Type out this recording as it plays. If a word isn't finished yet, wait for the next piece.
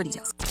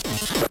details.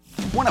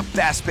 Want a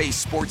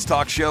fast-paced sports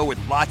talk show with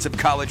lots of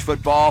college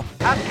football?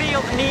 I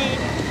feel the need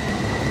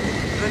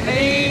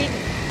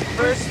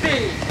for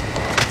speed.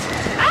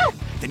 Ow!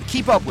 Then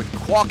keep up with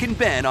Qualk and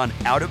Ben on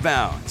Out of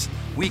Bounds.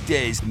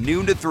 Weekdays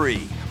noon to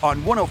 3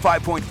 on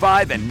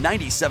 105.5 and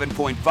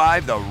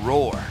 97.5 The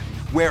Roar,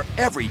 where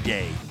every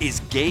day is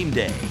game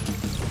day.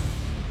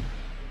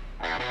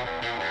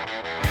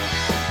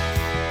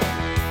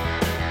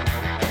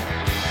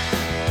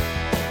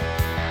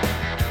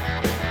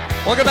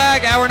 Welcome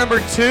back. Hour number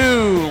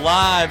 2,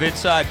 live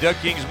inside Doug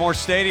Kingsmore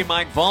Stadium.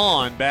 Mike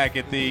Vaughn back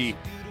at the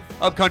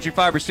Upcountry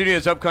Fiber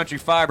Studios. Upcountry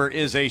Fiber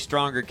is a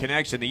stronger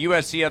connection. The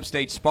USC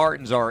Upstate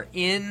Spartans are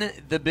in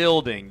the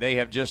building. They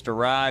have just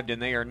arrived,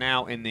 and they are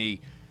now in the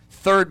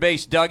third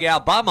base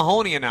dugout. Bob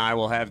Mahoney and I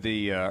will have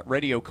the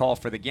radio call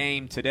for the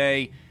game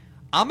today.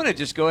 I'm going to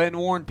just go ahead and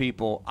warn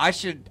people. I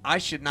should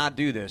not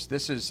do this.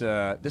 This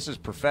is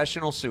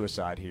professional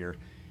suicide here,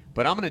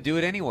 but I'm going to do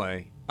it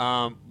anyway.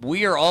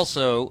 We are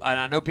also, and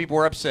I know people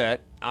were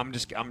upset. I'm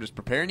just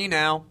preparing you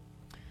now.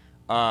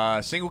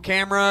 Single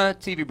camera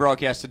TV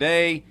broadcast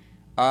today.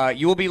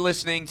 You will be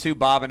listening to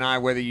Bob and I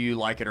whether you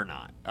like it or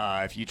not.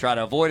 If you try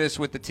to avoid us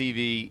with the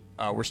TV,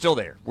 we're still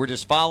there. We're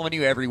just following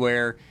you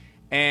everywhere.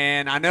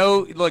 And I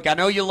know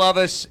you love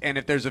us, and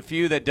if there's a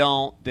few that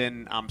don't,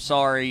 then I'm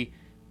sorry,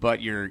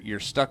 but you're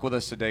stuck with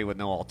us today with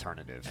no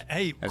alternative.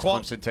 Hey, as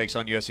Qualk, Clemson takes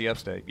on USC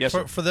Upstate. Yes,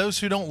 sir. For those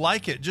who don't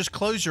like it, just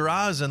close your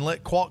eyes and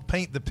let Qualk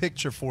paint the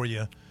picture for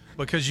you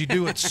because you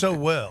do it so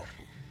well.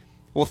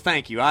 Well,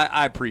 thank you.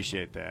 I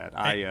appreciate that.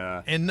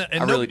 I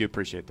really do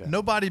appreciate that.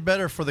 Nobody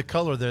better for the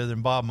color there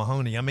than Bob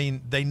Mahoney. I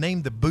mean, they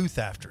named the booth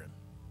after him.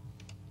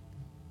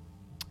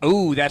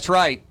 Ooh, that's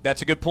right.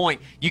 That's a good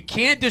point. You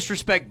can't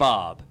disrespect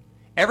Bob.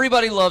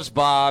 Everybody loves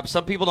Bob.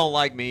 Some people don't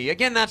like me.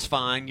 Again, that's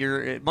fine.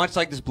 You're much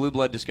like this blue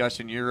blood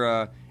discussion.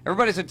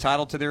 Everybody's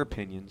entitled to their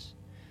opinions,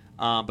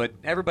 but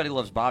everybody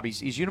loves Bob.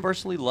 He's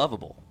universally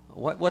lovable.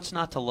 What's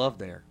not to love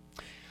there?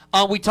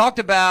 We talked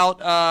about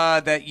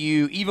that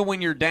even when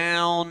you're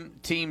down,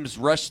 teams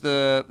rush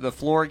the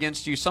floor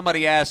against you.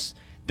 Somebody asked,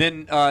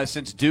 then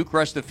since Duke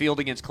rushed the field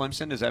against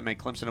Clemson, does that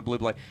make Clemson a blue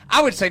blood?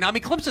 I would say no. I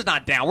mean, Clemson's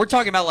not down. We're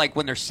talking about like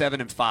when they're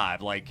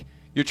 7-5, like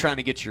you're trying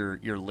to get your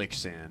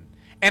licks in.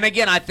 And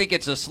again, I think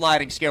it's a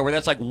sliding scale where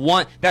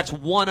that's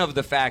one of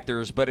the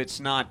factors, but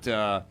it's not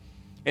the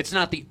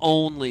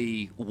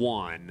only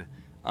one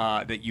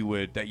that you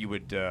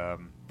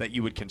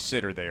would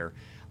consider there.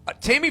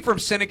 Tammy from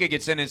Seneca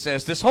gets in and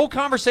says, this whole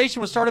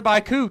conversation was started by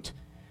a coot.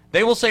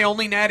 They will say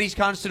only Natties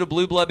constitute a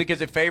blue blood because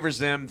it favors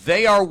them.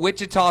 They are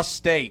Wichita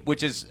State,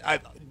 which is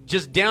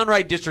just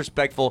downright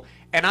disrespectful,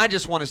 and I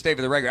just want to stay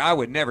for the record. I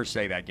would never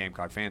say that,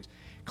 Gamecock fans.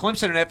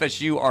 Clemson and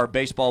FSU are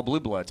baseball blue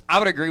bloods. I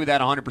would agree with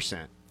that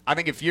 100%. I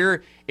think if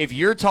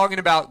you're talking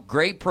about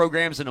great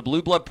programs and the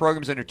blue blood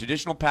programs and the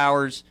traditional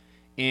powers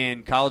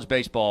in college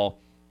baseball,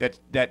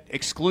 that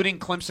excluding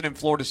Clemson and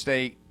Florida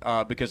State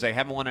because they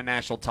haven't won a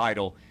national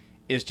title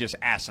is just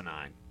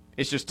asinine.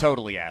 It's just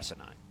totally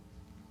asinine.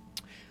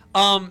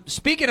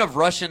 Speaking of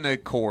rushing the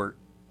court,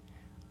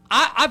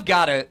 I've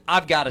got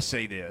to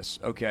say this.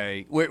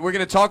 Okay, we're going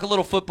to talk a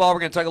little football.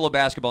 We're going to talk a little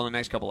basketball in the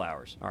next couple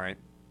hours. All right.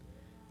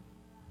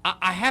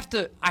 I have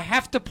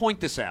to point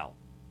this out.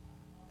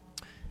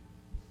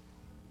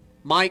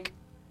 Mike,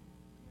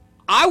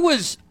 I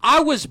was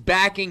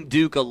backing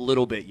Duke a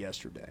little bit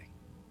yesterday.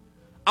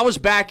 I was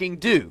backing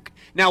Duke.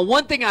 Now,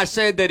 one thing I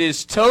said that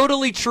is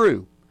totally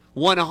true,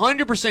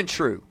 100%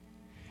 true,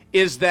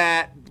 is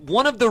that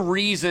one of the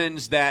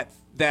reasons that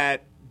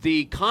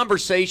the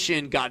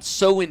conversation got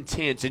so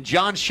intense, and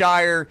John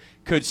Shire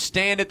could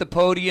stand at the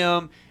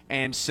podium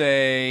and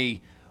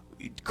say,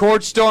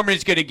 court storming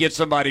is going to get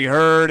somebody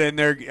hurt, and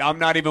I'm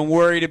not even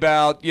worried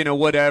about,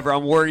 whatever.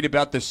 I'm worried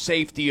about the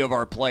safety of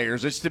our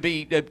players. It's to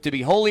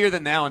be holier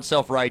than thou and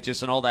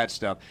self-righteous and all that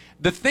stuff.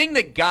 The thing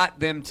that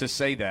got them to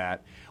say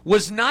that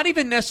was not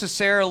even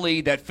necessarily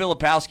that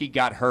Filipowski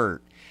got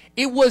hurt.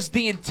 It was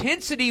the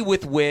intensity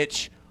with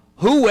which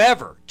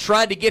whoever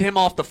tried to get him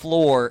off the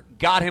floor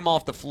got him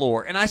off the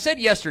floor. And I said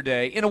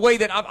yesterday, in a way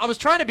that I was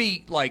trying to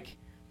be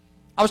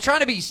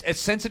as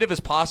sensitive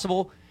as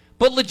possible.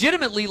 But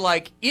legitimately,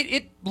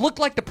 it looked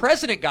like the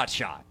president got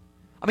shot.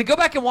 I mean, go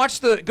back and watch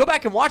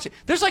it.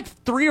 There's like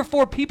 3 or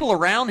 4 people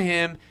around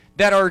him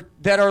that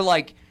are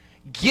like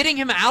getting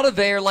him out of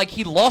there like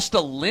he lost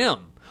a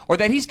limb or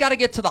that he's got to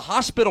get to the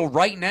hospital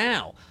right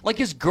now. Like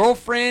his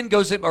girlfriend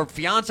goes in, or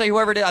fiance,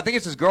 whoever it is, I think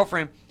it's his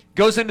girlfriend,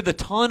 goes into the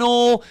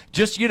tunnel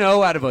just,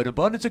 out of an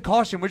abundance of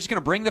caution. We're just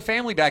going to bring the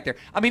family back there.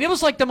 I mean, it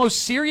was like the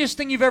most serious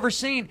thing you've ever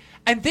seen.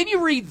 And then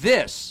you read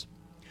this.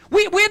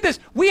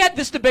 We had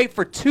this debate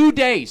for 2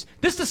 days.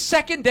 This is the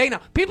second day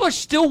now. People are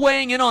still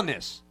weighing in on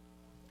this.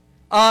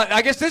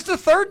 I guess this is the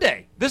third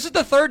day. This is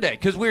the third day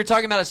because we were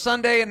talking about it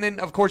Sunday, and then,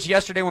 of course,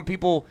 yesterday when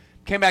people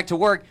came back to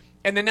work,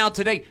 and then now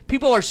today.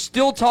 People are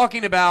still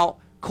talking about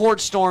court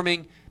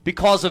storming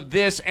because of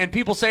this, and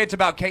people say it's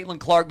about Caitlin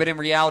Clark, but in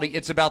reality,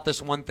 it's about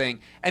this one thing.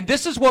 And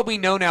this is what we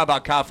know now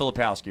about Kyle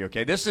Filipowski.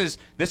 Okay, this is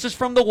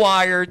from The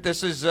Wire.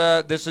 This is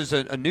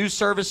a news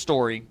service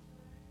story.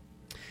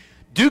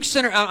 Duke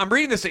Center, I'm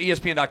reading this at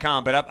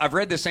ESPN.com, but I've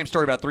read this same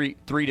story about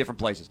three different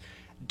places.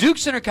 Duke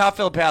center Kyle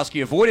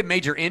Filipowski avoided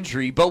major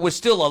injury, but was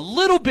still a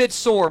little bit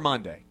sore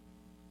Monday.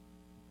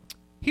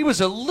 He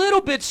was a little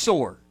bit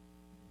sore.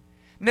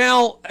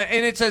 Now,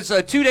 and it says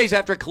 2 days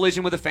after a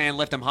collision with a fan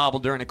left him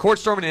hobbled during a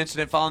court-storming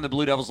incident following the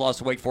Blue Devils' loss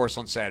to Wake Forest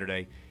on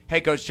Saturday,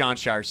 head coach John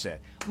Shire said.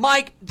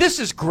 Mike, this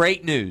is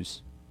great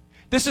news.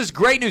 This is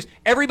great news.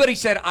 Everybody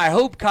said, I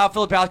hope Kyle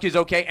Filipowski is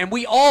okay, and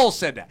we all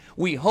said that.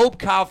 We hope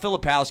Kyle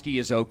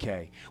Filipowski is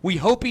okay. We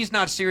hope he's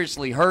not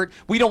seriously hurt.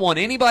 We don't want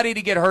anybody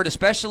to get hurt,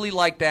 especially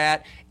like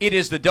that. It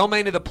is the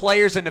domain of the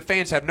players, and the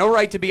fans have no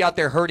right to be out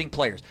there hurting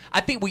players. I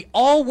think we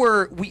all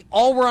were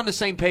on the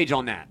same page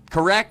on that,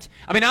 correct?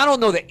 I mean, I don't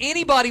know that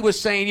anybody was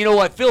saying, you know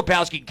what,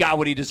 Filipowski got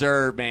what he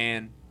deserved,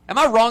 man. Am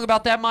I wrong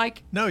about that,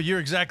 Mike? No, you're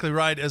exactly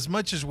right. As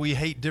much as we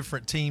hate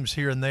different teams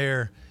here and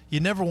there, you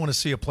never want to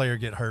see a player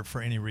get hurt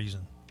for any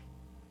reason.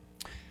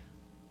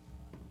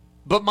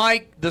 But,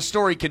 Mike, the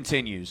story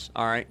continues,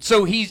 all right?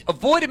 So he's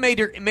avoided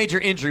major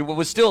injury but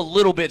was still a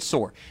little bit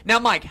sore. Now,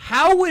 Mike,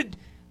 how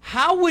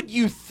would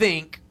you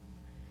think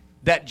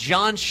that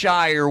John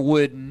Shire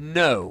would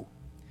know?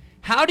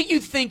 How do you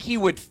think he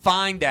would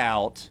find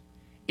out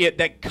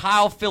that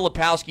Kyle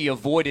Filipowski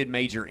avoided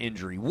major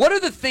injury? What are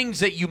the things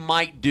that you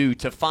might do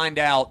to find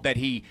out that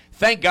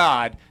thank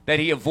God, that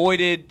he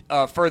avoided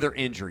further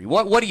injury?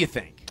 What do you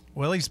think?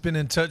 Well, he's been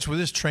in touch with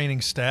his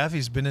training staff.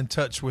 He's been in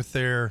touch with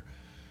their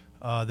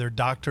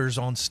doctors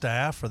on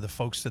staff or the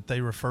folks that they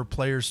refer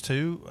players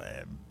to.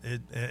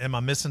 Am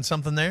I missing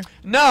something there?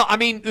 No, I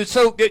mean,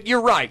 so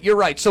you're right. You're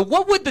right. So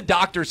what would the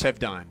doctors have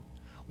done?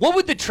 What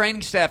would the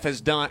training staff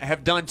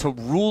have done to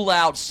rule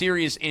out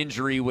serious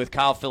injury with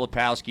Kyle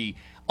Filipowski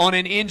on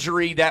an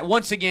injury that,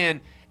 once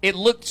again, it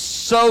looked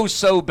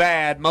so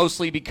bad,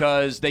 mostly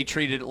because they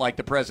treated it like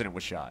the president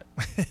was shot?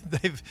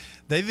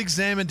 They've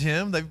examined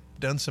him. They've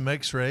done some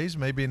X-rays,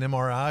 maybe an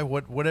MRI,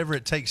 whatever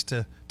it takes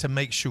to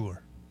make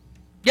sure.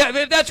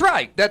 Yeah, that's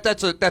right.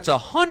 That's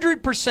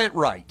 100%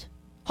 right.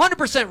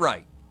 100%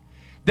 right.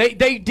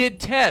 They did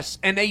tests,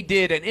 and they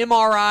did an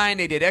MRI, and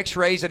they did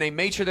X-rays, and they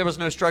made sure there was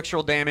no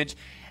structural damage.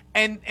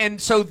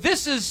 And so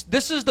this is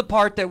the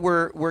part that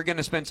we're going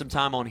to spend some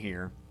time on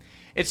here.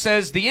 It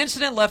says the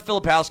incident left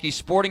Filipowski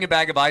sporting a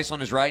bag of ice on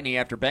his right knee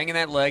after banging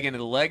that leg into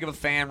the leg of a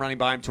fan running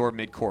by him toward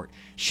midcourt.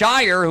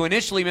 Shire, who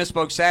initially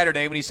misspoke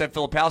Saturday when he said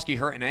Filipowski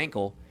hurt an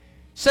ankle,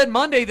 said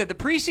Monday that the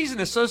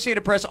preseason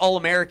Associated Press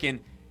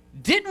All-American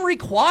didn't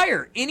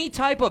require any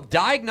type of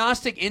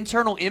diagnostic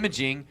internal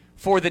imaging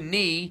for the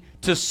knee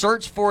to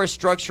search for a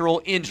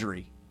structural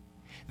injury.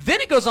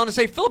 Then it goes on to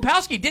say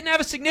Filipowski didn't have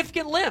a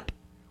significant limp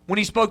when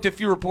he spoke to a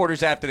few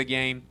reporters after the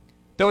game,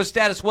 though his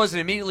status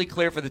wasn't immediately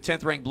clear for the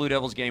 10th-ranked Blue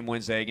Devils game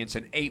Wednesday against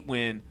an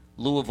 8-win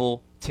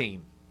Louisville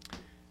team.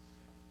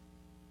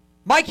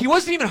 Mike, he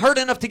wasn't even hurt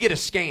enough to get a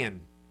scan.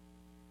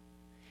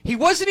 He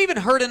wasn't even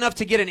hurt enough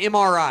to get an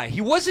MRI.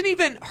 He wasn't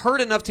even hurt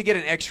enough to get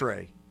an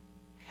X-ray.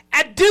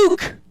 At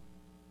Duke,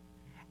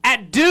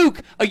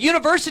 a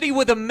university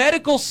with a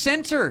medical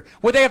center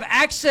where they have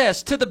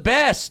access to the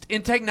best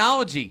in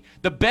technology,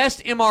 the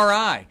best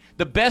MRI,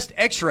 the best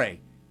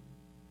X-ray.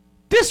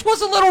 This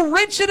was a little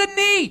wrench in the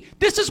knee.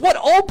 This is what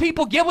old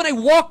people get when they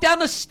walk down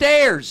the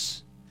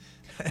stairs.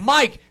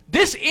 Mike,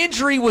 this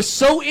injury was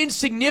so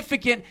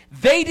insignificant,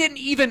 they didn't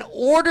even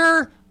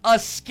order a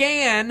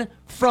scan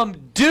from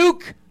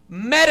Duke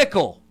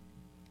Medical.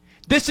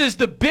 This is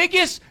the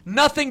biggest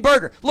nothing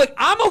burger. Look,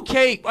 I'm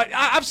okay.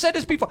 I've said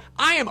this before.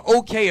 I am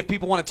okay if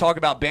people want to talk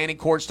about banning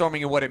court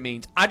storming and what it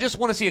means. I just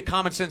want to see a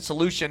common sense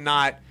solution,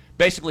 not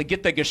basically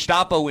get the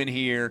Gestapo in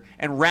here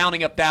and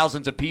rounding up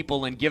thousands of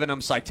people and giving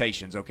them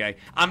citations. Okay,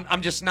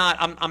 I'm just not.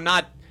 I'm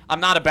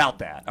not about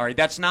that. All right,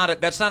 that's not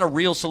a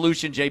real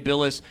solution, Jay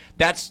Billis.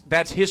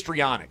 That's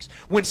histrionics.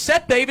 When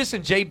Seth Davis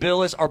and Jay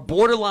Billis are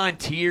borderline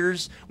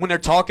tears when they're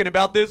talking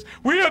about this,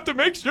 we have to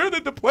make sure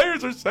that the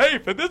players are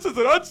safe, and this is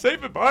an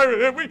unsafe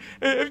environment.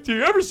 Do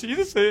you ever see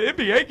this in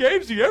NBA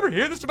games? Do you ever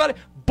hear this about it?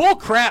 Bull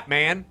crap,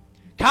 man.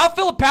 Kyle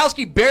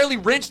Filipowski barely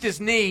wrenched his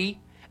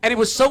knee, and it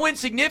was so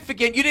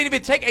insignificant you didn't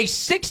even take a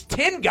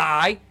 6'10"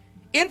 guy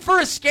in for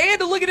a scan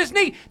to look at his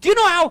knee. Do you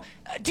know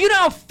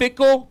how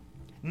fickle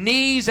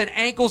knees and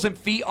ankles and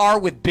feet are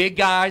with big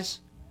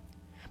guys?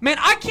 Man,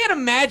 I can't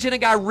imagine a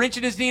guy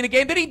wrenching his knee in a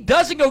game that he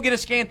doesn't go get a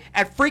scan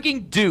at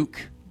freaking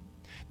Duke.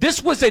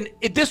 This was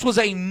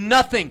a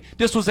nothing.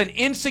 This was an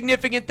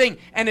insignificant thing.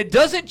 And it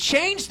doesn't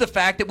change the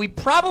fact that we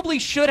probably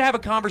should have a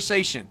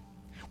conversation.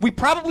 We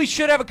probably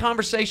should have a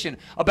conversation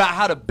about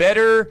how to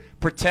better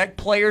protect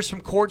players from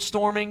court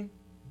storming.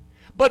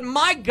 But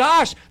my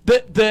gosh,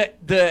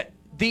 the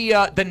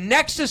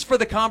nexus for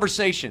the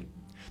conversation,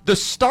 the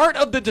start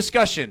of the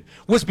discussion,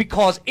 was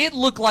because it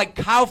looked like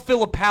Kyle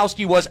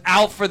Filipowski was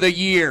out for the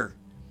year.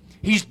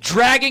 He's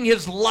dragging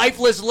his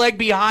lifeless leg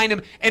behind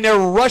him, and they're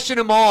rushing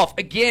him off.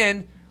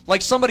 Again,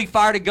 like somebody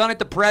fired a gun at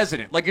the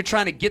president, like you're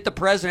trying to get the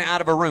president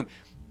out of a room.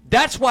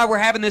 That's why we're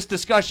having this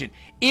discussion.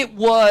 It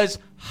was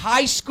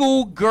high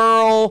school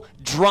girl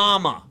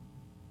drama.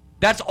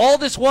 That's all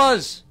this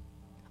was.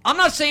 I'm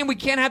not saying we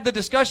can't have the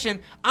discussion.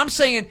 I'm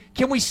saying,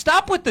 can we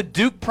stop with the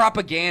Duke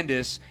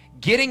propagandists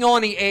getting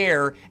on the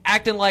air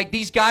acting like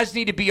these guys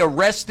need to be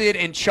arrested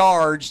and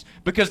charged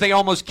because they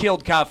almost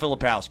killed Kyle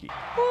Filipowski?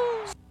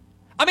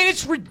 I mean,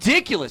 it's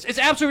ridiculous. It's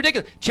absolutely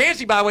ridiculous.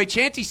 Chancey, by the way,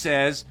 Chancey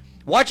says,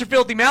 watch your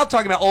filthy mouth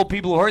talking about old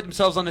people who hurt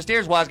themselves on the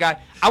stairs, wise guy.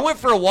 I went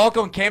for a walk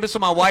on campus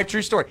with my wife.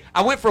 True story.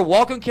 I went for a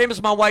walk on campus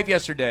with my wife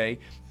yesterday,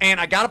 and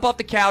I got up off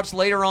the couch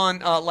later on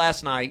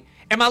last night,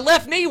 and my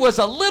left knee was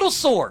a little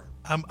sore.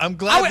 I'm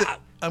glad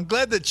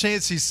that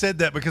Chancey said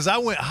that, because I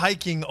went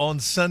hiking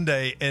on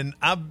Sunday and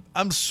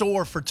I'm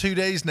sore for 2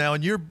 days now,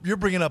 and you're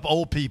bringing up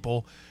old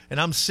people, and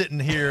I'm sitting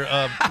here,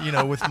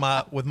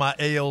 with my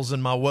ails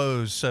and my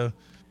woes. So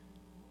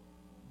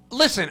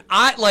listen,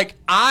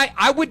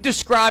 I would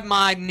describe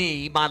my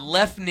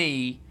left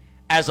knee,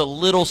 as a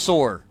little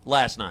sore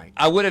last night.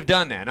 I would have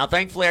done that. Now,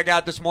 thankfully, I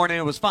got it this morning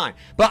and it was fine.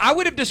 But I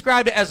would have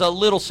described it as a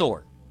little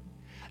sore.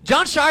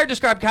 John Shire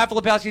described Kyle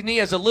Filipowski's knee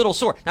as a little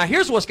sore. Now,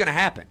 here's what's going to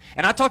happen.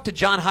 And I talked to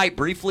John Haidt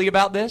briefly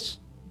about this.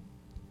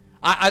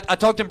 I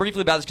talked to him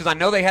briefly about this because I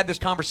know they had this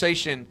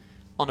conversation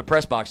on the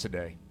press box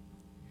today.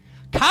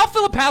 Kyle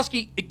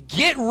Filipowski,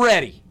 get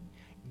ready.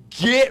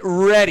 Get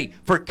ready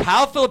for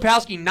Kyle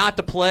Filipowski not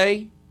to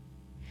play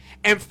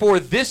and for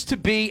this to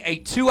be a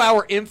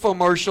 2-hour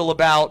infomercial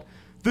about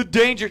the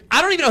dangers.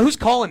 I don't even know who's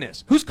calling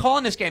this. Who's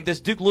calling this game, this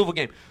Duke-Louisville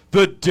game?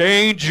 The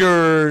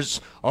dangers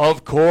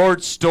of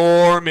court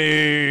storming.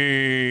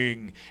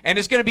 And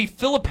it's going to be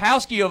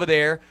Filipowski over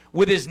there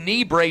with his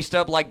knee braced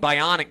up like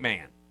Bionic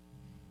Man.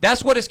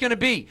 That's what it's going to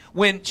be.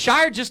 When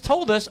Shire just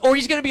told us, or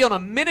he's going to be on a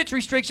minutes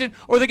restriction,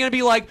 or they're going to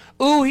be like,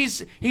 ooh, he's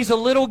a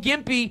little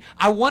gimpy.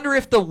 I wonder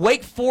if the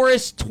Wake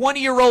Forest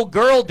 20-year-old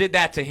girl did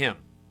that to him.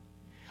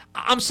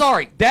 I'm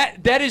sorry.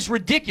 That is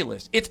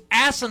ridiculous. It's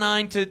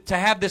asinine to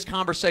have this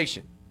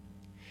conversation.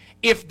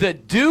 If the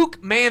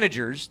Duke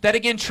managers, that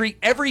again treat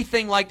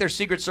everything like they're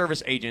Secret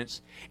Service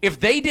agents, if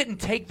they didn't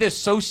take this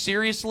so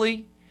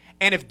seriously,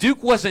 and if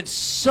Duke wasn't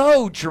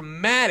so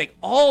dramatic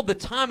all the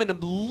time in the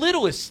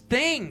littlest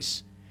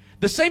things,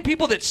 the same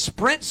people that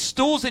sprint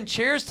stools and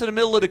chairs to the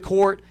middle of the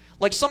court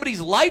like somebody's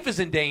life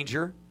is in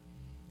danger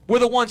were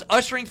the ones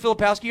ushering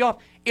Filipowski off.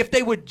 If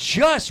they would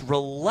just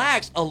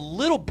relax a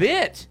little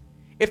bit,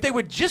 if they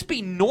would just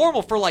be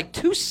normal for like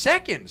 2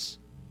 seconds,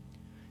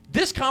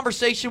 this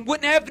conversation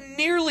wouldn't have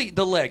nearly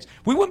the legs.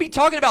 We wouldn't be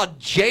talking about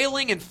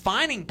jailing and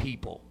fining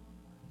people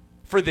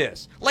for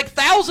this. Like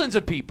thousands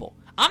of people.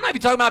 I'm not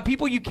even talking about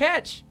people you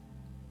catch.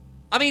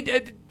 I mean,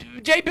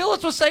 Jay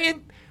Billis was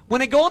saying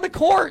when they go on the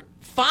court,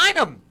 fine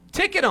them,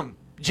 ticket them,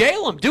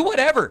 jail them, do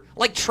whatever.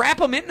 Like trap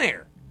them in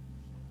there.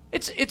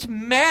 It's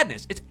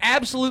madness. It's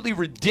absolutely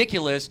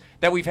ridiculous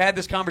that we've had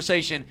this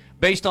conversation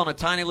based on a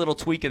tiny little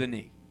tweak of the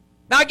knee.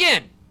 Now,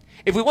 again,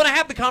 if we want to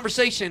have the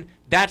conversation,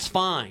 that's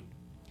fine.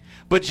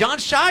 But John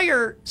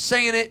Shire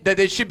saying that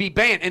it should be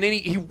banned, and then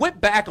he went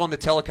back on the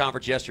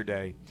teleconference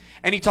yesterday,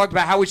 and he talked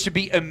about how it should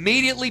be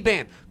immediately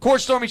banned.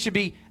 Court storming should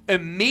be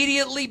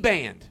immediately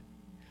banned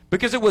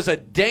because it was a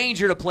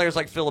danger to players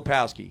like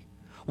Filipowski.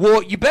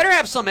 Well, you better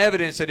have some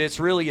evidence that it's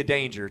really a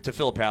danger to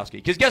Filipowski.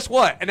 Because guess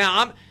what? And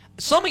now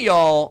some of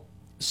y'all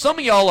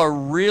are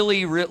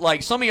really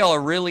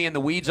in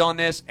the weeds on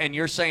this, and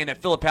you're saying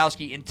that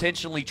Filipowski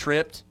intentionally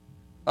tripped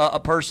a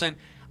person.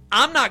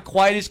 I'm not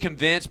quite as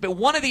convinced, but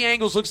one of the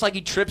angles looks like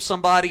he tripped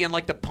somebody and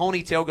like the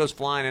ponytail goes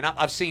flying, and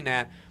I've seen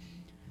that.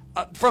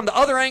 From the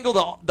other angle,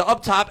 the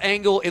up top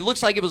angle, it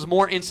looks like it was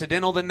more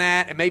incidental than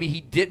that, and maybe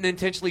he didn't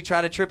intentionally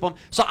try to trip him.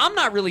 So I'm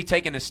not really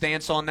taking a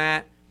stance on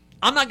that.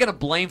 I'm not going to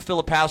blame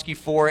Filipowski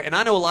for it, and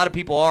I know a lot of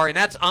people are, and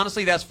that's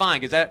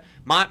fine because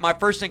my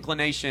first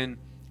inclination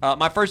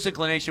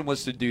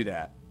was to do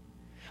that.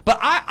 But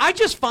I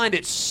just find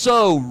it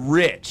so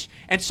rich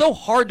and so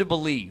hard to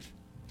believe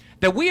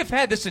that we have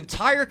had this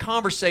entire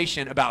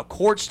conversation about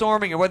court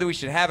storming and whether we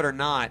should have it or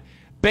not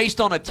based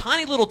on a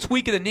tiny little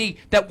tweak of the knee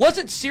that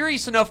wasn't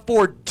serious enough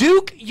for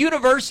Duke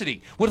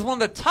University, which is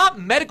one of the top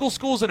medical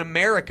schools in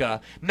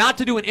America, not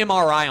to do an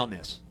MRI on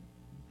this.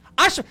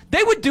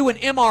 They would do an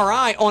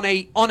MRI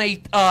on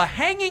a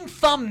hanging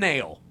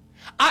thumbnail.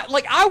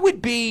 I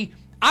would be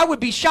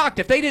shocked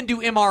if they didn't do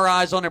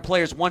MRIs on their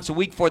players once a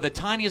week for the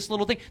tiniest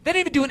little thing. They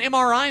didn't even do an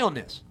MRI on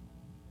this.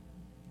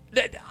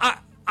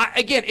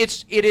 Again,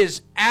 it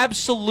is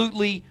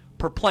absolutely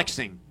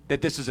perplexing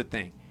that this is a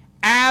thing.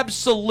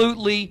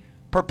 Absolutely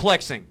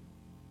perplexing.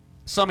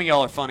 Some of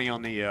y'all are funny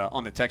on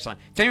the text line.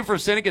 Tamer from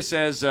Seneca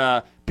says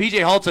P.J.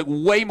 Hall took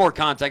way more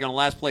contact on the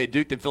last play at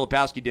Duke than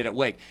Filipowski did at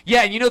Wake.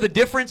 Yeah, and you know the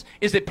difference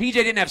is that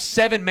P.J. didn't have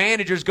 7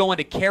 managers going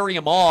to carry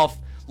him off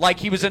like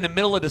he was in the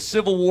middle of the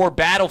Civil War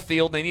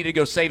battlefield and they needed to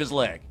go save his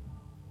leg.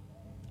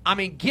 I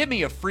mean, give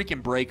me a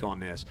freaking break on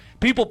this.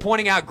 People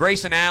pointing out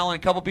Grayson Allen, a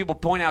couple people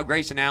point out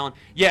Grayson Allen.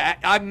 Yeah,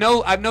 I've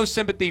no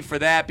sympathy for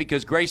that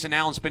because Grayson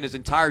Allen spent his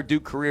entire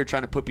Duke career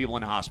trying to put people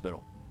in the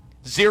hospital.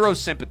 Zero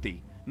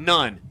sympathy.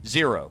 None.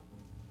 Zero.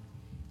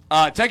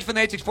 Text from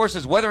the 864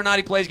 says, whether or not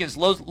he plays against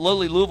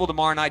lowly Louisville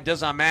tomorrow night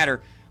does not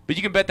matter, but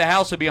you can bet the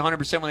house will be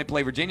 100% when they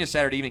play Virginia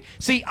Saturday evening.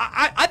 See,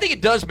 I think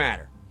it does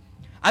matter.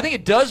 I think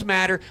it does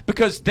matter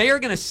because they are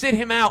going to sit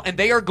him out, and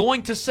they are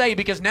going to say,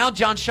 because now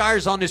John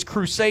Shire's on this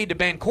crusade to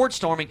ban court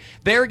storming,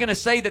 they're going to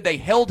say that they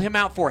held him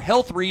out for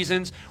health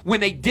reasons when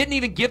they didn't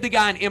even give the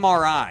guy an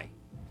MRI.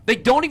 They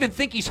don't even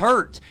think he's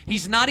hurt.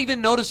 He's not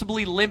even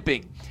noticeably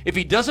limping. If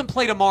he doesn't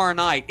play tomorrow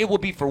night, it will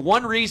be for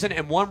one reason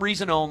and one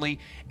reason only.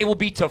 It will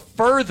be to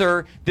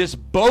further this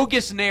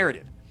bogus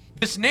narrative.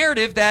 This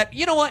narrative that,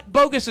 you know what,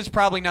 bogus is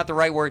probably not the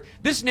right word.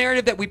 This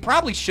narrative that we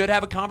probably should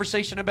have a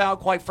conversation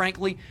about, quite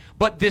frankly,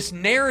 but this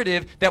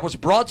narrative that was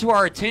brought to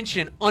our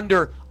attention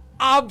under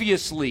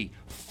obviously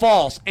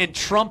false and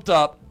trumped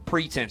up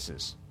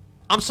pretenses.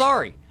 I'm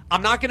sorry.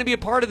 I'm not going to be a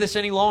part of this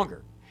any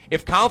longer.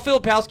 If Kyle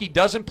Filipowski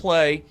doesn't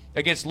play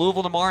against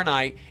Louisville tomorrow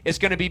night, it's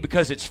going to be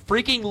because it's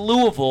freaking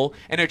Louisville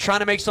and they're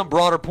trying to make some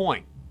broader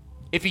point.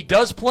 If he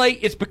does play,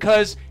 it's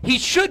because he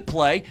should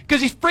play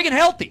because he's freaking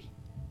healthy.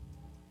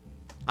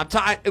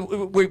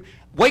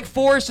 Wake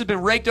Forest has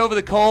been raked over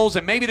the coals,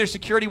 and maybe their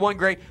security wasn't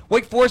great.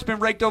 Wake Forest has been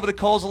raked over the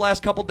coals the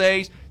last couple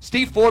days.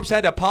 Steve Forbes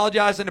had to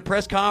apologize in the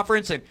press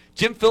conference, and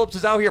Jim Phillips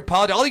is out here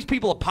apologizing. All these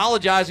people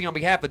apologizing on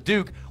behalf of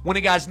Duke when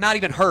the guy's not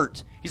even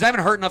hurt. He's not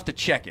even hurt enough to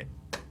check it.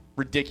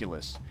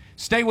 Ridiculous.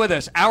 Stay with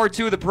us. Hour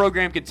 2 of the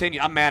program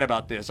continues. I'm mad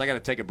about this. I got to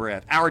take a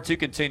breath. Hour 2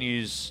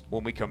 continues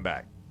when we come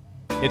back.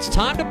 It's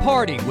time to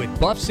party with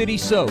Buff City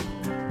Soap.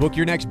 Book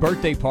your next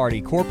birthday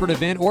party, corporate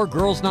event, or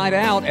girls' night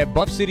out at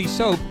Buff City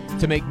Soap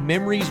to make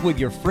memories with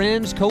your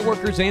friends,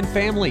 coworkers, and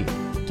family.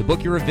 To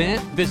book your event,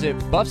 visit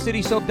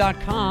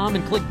buffcitysoap.com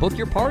and click Book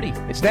Your Party.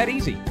 It's that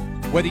easy.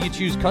 Whether you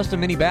choose custom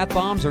mini bath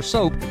bombs or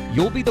soap,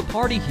 you'll be the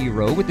party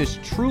hero with this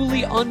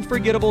truly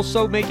unforgettable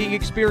soap-making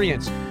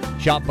experience.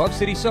 Shop Buff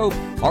City Soap,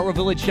 Hartwell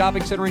Village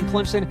Shopping Center in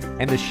Clemson,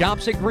 and the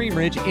shops at Green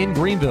Ridge in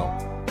Greenville.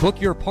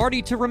 Book your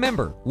party to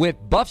remember with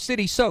Buff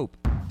City Soap.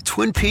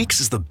 Twin Peaks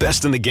is the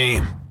best in the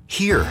game.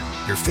 Here,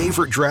 your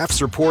favorite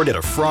drafts are poured at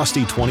a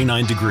frosty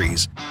 29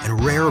 degrees,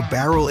 and rare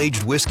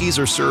barrel-aged whiskeys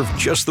are served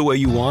just the way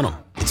you want them.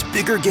 It's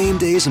bigger game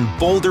days and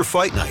bolder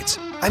fight nights.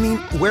 I mean,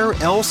 where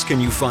else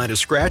can you find a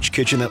scratch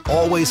kitchen that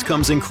always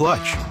comes in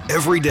clutch?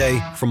 Every day,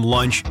 from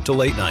lunch to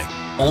late night.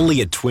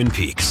 Only at Twin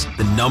Peaks,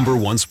 the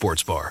 #1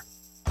 sports bar.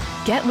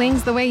 Get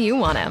wings the way you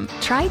want them.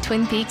 Try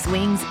Twin Peaks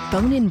wings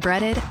bone-in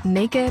breaded,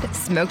 naked,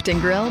 smoked and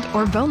grilled,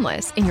 or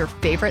boneless in your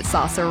favorite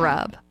sauce or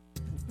rub.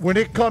 When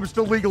it comes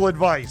to legal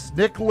advice,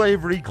 Nick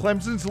Lavery,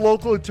 Clemson's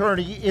local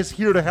attorney, is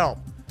here to help.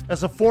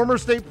 As a former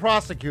state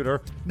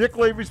prosecutor, Nick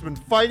Lavery's been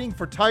fighting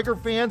for Tiger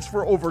fans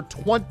for over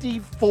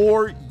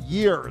 24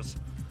 years.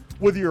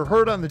 Whether you're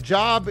hurt on the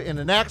job, in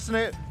an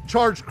accident,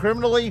 charged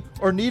criminally,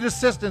 or need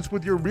assistance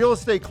with your real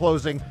estate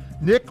closing,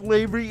 Nick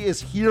Lavery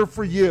is here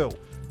for you.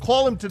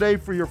 Call him today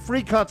for your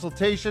free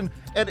consultation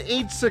at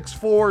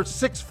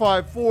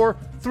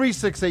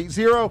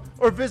 864-654-3680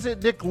 or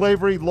visit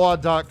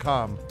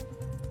nicklaverylaw.com.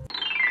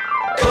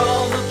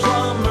 Call the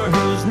plumber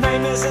whose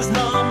name is his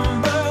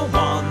number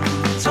one.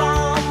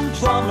 Tom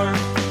Plumber.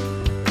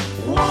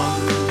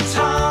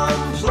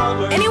 Tom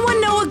Plumber.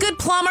 Anyone know a good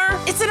plumber?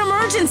 It's an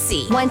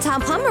emergency. One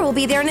Tom Plumber will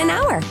be there in an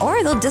hour,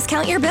 or they'll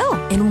discount your bill.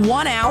 In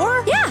 1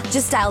 hour? Yeah,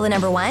 just dial the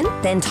number 1,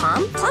 then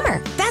Tom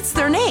Plumber. That's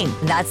their name.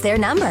 That's their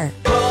number.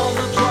 Call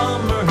the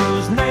plumber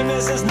whose name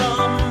is his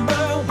number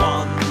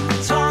one.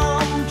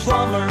 Tom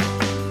Plumber.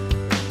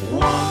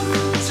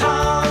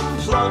 Tom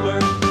Plumber.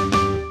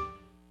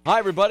 Hi,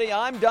 everybody.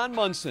 I'm Don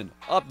Munson.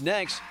 Up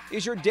next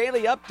is your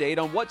daily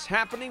update on what's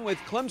happening with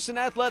Clemson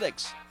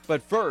athletics.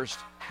 But first,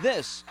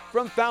 this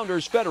from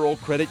Founders Federal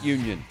Credit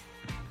Union.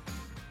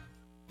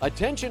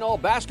 Attention all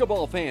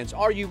basketball fans,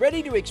 are you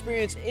ready to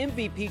experience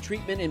MVP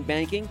treatment in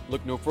banking?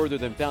 Look no further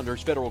than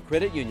Founders Federal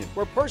Credit Union,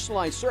 where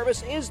personalized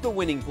service is the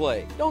winning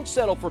play. Don't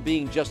settle for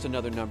being just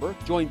another number.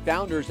 Join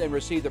Founders and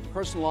receive the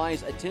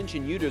personalized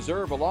attention you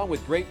deserve, along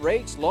with great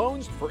rates,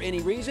 loans for any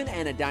reason,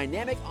 and a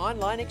dynamic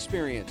online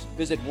experience.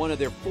 Visit one of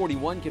their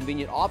 41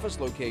 convenient office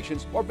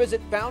locations or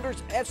visit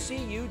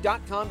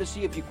foundersfcu.com to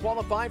see if you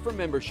qualify for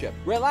membership.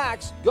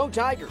 Relax, go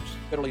Tigers.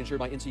 Federally insured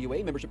by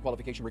NCUA. Membership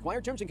qualification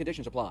required. Terms and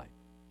conditions apply.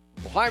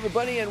 Well, hi,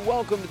 everybody, and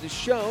welcome to the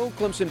show.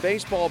 Clemson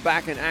baseball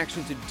back in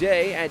action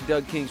today at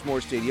Doug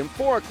Kingsmore Stadium.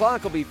 4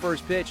 o'clock will be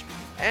first pitch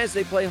as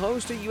they play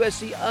host to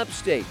USC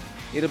Upstate.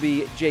 It'll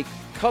be Jake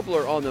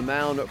Kubler on the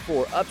mound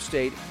for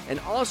Upstate,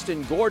 and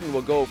Austin Gordon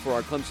will go for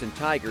our Clemson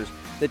Tigers.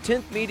 The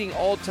 10th meeting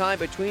all-time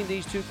between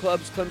these two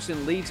clubs.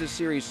 Clemson leads the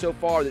series so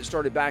far that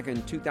started back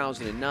in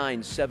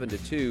 2009,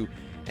 7-2.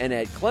 And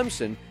at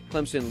Clemson,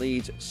 Clemson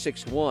leads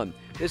 6-1.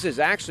 This is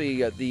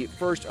actually the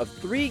first of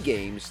 3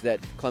 games that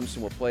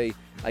Clemson will play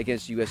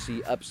against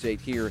USC Upstate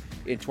here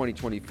in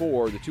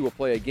 2024. The two will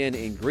play again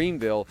in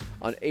Greenville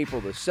on April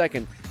the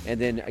 2nd,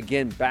 and then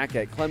again back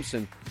at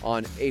Clemson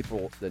on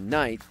April the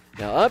 9th.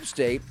 Now,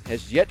 Upstate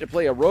has yet to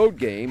play a road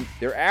game.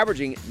 They're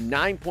averaging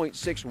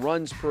 9.6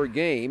 runs per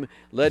game,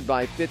 led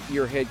by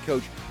fifth-year head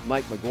coach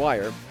Mike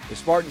McGuire. The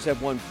Spartans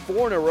have won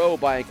 4 in a row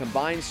by a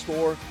combined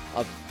score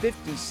of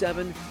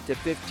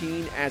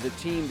 57-15. As a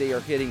team, they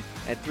are hitting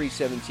at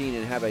 .317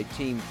 and have a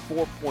team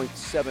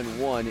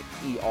 4.71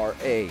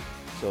 ERA.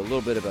 So a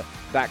little bit of a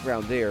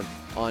background there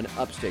on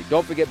Upstate.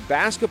 Don't forget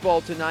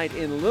basketball tonight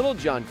in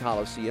Littlejohn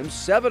Coliseum.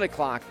 7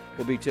 o'clock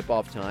will be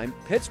tip-off time.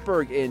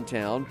 Pittsburgh in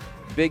town.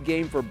 Big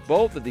game for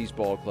both of these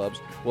ball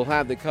clubs. We'll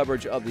have the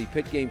coverage of the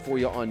Pitt game for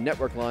you on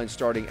network line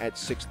starting at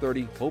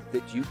 6:30. Hope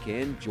that you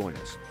can join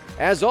us.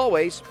 As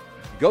always,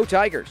 go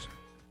Tigers.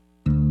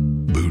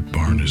 Boot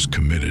Barn is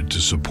committed to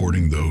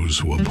supporting those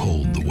who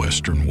uphold the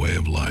Western way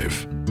of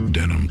life.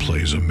 Denim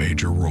plays a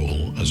major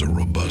role as a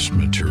robust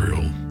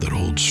material that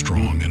holds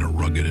strong in a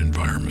rugged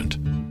environment.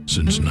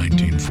 Since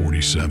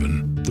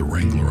 1947, the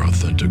Wrangler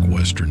Authentic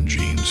Western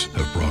jeans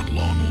have brought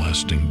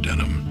long-lasting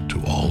denim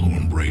to all who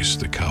embrace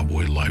the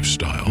cowboy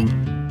lifestyle.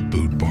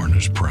 Boot Barn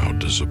is proud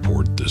to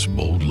support this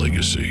bold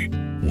legacy,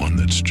 one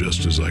that's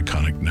just as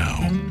iconic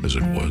now as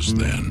it was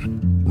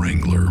then.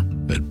 Wrangler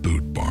at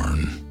Boot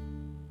Barn.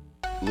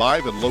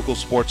 Live and local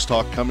sports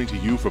talk coming to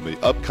you from the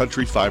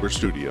Upcountry Fiber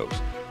Studios.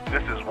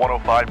 This is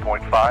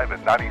 105.5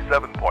 and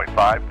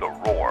 97.5 The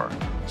Roar.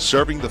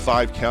 Serving the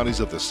 5 counties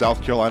of the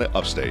South Carolina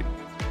upstate.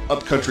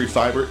 Upcountry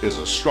Fiber is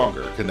a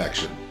stronger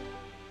connection.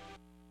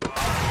 The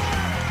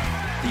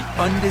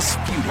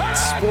undisputed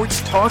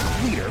sports talk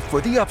leader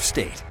for the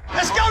upstate.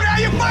 Let's go now,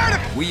 you bird!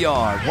 We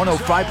are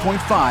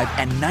 105.5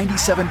 and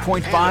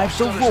 97.5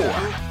 The Roar,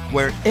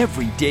 where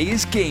every day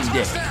is game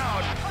day.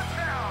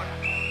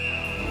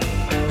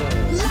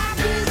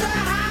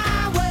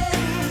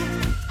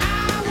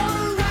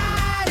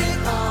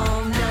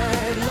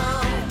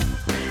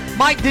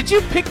 Mike, did you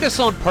pick this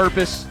on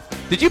purpose?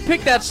 Did you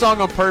pick that song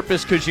on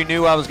purpose because you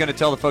knew I was going to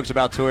tell the folks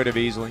about Toyota of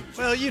Easley?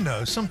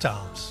 Well,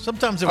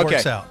 sometimes it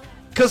works out.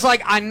 Because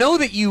I know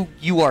that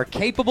you are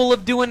capable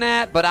of doing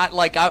that, but I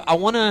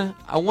want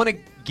to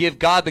give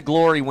God the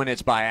glory when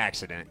it's by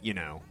accident,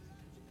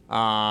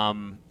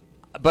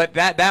 But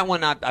that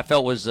one I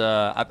felt was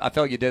I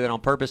felt you did it on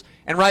purpose,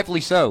 and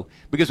rightfully so,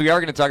 because we are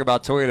going to talk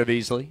about Toyota of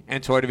Easley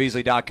and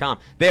ToyotaofEasley.com.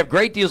 They have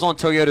great deals on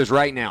Toyotas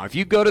right now. If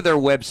you go to their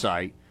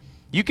website,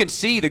 you can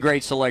see the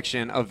great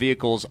selection of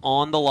vehicles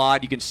on the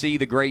lot. You can see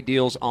the great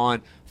deals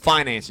on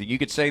financing. You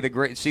could see the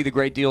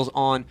great deals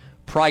on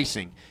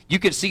pricing. You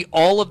can see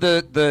all of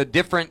the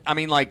different.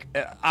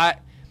 I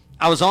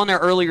was on there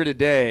earlier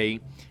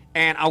today,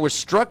 and I was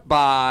struck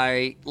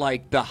by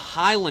the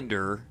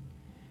Highlander.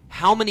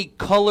 How many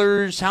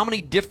colors? How many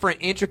different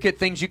intricate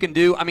things you can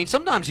do? I mean,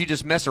 sometimes you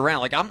just mess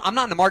around. I'm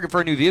not in the market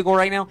for a new vehicle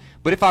right now,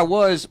 but if I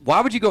was,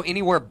 why would you go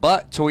anywhere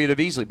but Toyota of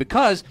Easley?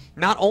 Because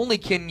not only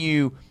can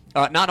you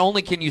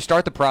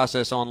start the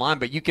process online,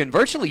 but you can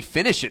virtually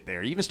finish it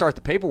there. You even start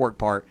the paperwork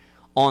part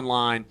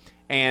online,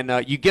 and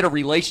you get a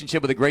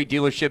relationship with a great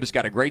dealership. It's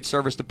got a great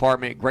service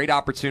department, great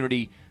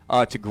opportunity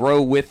to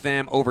grow with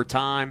them over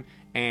time,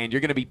 and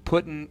you're going to be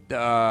putting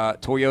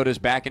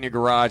Toyotas back in your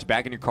garage,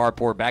 back in your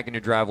carport, back in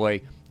your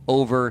driveway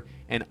over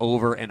and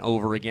over and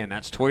over again.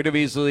 That's Toyota of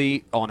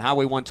Easley on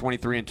Highway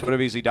 123 and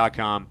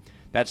ToyotaofEasley.com.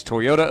 That's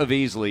Toyota of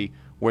Easley,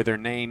 where their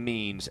name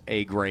means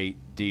a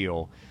great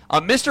deal.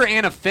 Mr.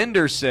 Anna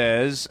Fender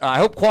says, I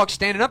hope Qualk's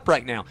standing up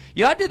right now.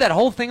 Yeah, I did that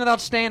whole thing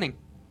without standing.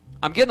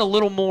 I'm getting a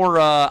little more,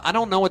 I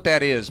don't know what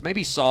that is.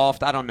 Maybe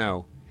soft, I don't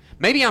know.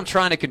 Maybe I'm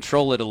trying to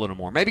control it a little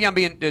more. Maybe I'm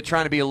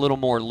trying to be a little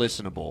more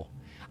listenable.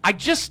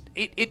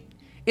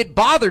 It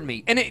bothered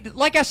me. And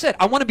like I said,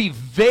 I want to be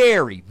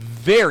very,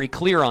 very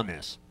clear on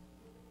this.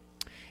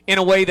 In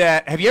a way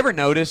that, have you ever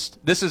noticed,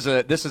 this is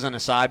an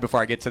aside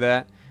before I get to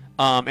that,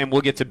 and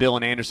we'll get to Bill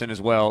and Anderson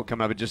as well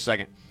coming up in just a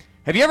second.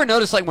 Have you ever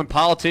noticed, when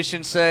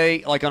politicians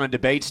say, on a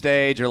debate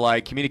stage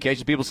or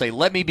communications people say,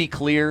 let me be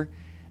clear,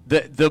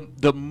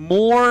 the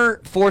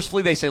more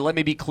forcefully they say, let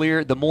me be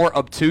clear, the more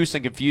obtuse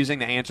and confusing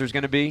the answer is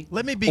going to be.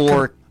 Let me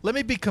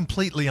be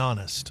completely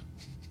honest.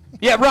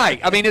 Yeah, right.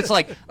 I mean, it's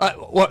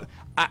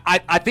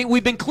I think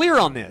we've been clear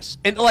on this.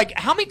 And,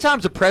 how many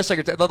times the press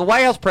secretary, the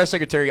White House press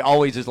secretary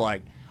always is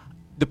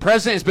the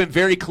president has been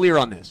very clear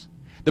on this.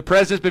 The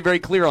president's been very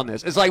clear on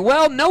this. It's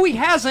well, no, he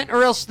hasn't,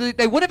 or else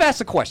they would have asked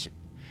the question.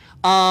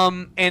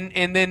 And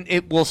then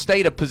it will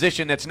state a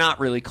position that's not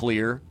really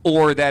clear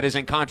or that is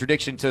in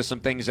contradiction to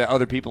some things that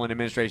other people in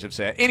administration have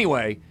said.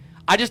 Anyway,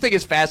 I just think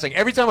it's fascinating.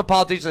 Every time a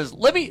politician says,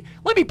 let me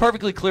be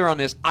perfectly clear on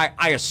this,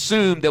 I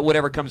assume that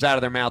whatever comes out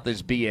of their mouth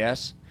is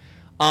BS.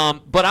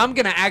 But I'm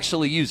going to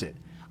actually use it.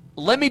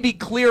 Let me be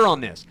clear on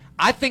this.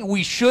 I think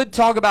we should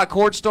talk about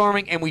court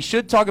storming, and we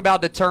should talk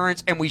about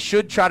deterrence, and we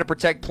should try to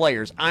protect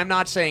players. I'm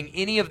not saying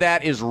any of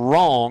that is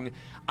wrong.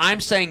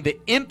 I'm saying the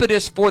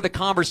impetus for the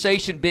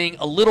conversation being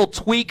a little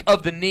tweak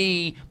of the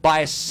knee by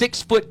a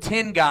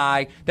 6'10"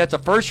 guy that's a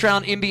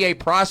first-round NBA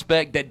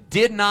prospect that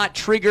did not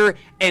trigger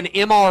an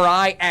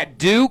MRI at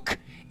Duke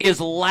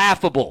is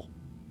laughable.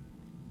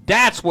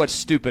 That's what's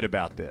stupid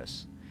about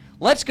this.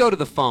 Let's go to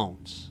the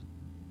phones.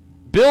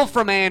 Bill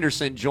from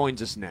Anderson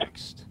joins us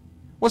next.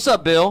 What's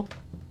up, Bill?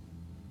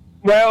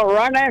 Well,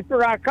 right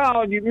after I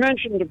called, you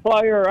mentioned the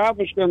player I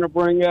was going to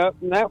bring up,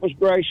 and that was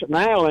Grayson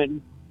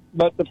Allen.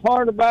 But the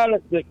part about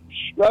it that's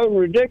so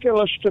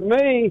ridiculous to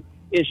me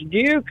is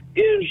Duke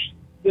is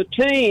the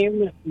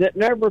team that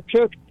never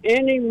took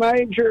any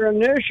major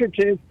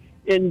initiative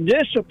in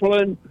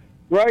discipline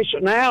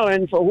Grayson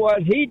Allen for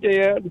what he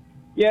did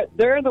Yet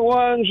they're the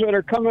ones that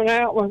are coming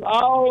out with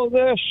all of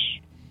this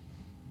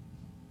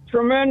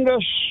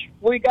tremendous,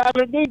 we got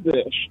to do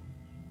this.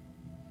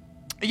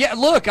 Yeah,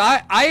 look,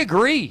 I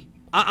agree.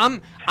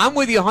 I'm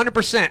with you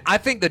 100%. I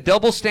think the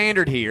double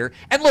standard here,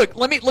 and look,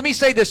 let me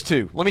say this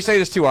too. All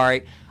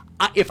right,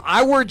 if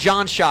I were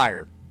John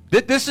Shire,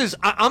 this is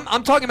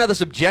I'm talking about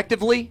this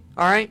objectively.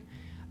 All right,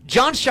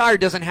 John Shire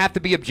doesn't have to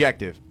be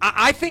objective.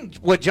 I think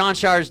what John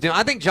Shire's doing,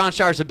 I think John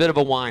Shire's a bit of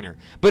a whiner,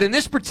 but in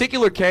this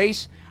particular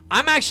case,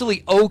 I'm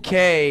actually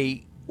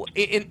okay.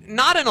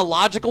 Not in a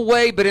logical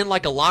way, but in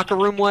like a locker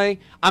room way,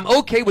 I'm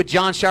okay with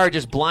John Shire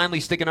just blindly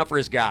sticking up for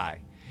his guy.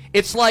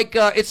 It's like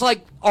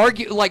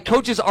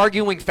coaches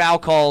arguing foul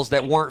calls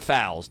that weren't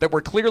fouls, that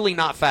were clearly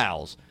not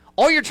fouls.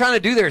 All you're trying to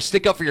do there is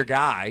stick up for your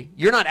guy.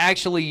 You're not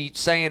actually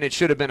saying it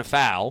should have been a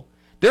foul.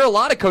 There are a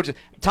lot of coaches.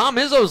 Tom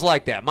Izzo's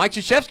like that. Mike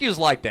Krzyzewski is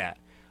like that.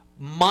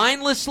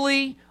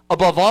 Mindlessly,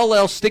 above all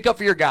else, stick up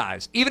for your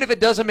guys. Even if it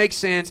doesn't make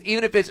sense,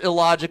 even if it's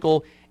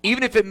illogical,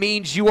 even if it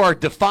means you are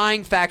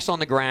defying facts on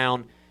the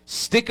ground,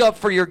 stick up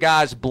for your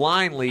guys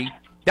blindly.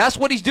 That's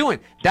what he's doing.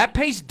 That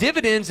pays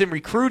dividends in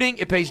recruiting.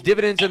 It pays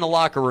dividends in the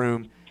locker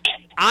room.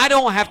 I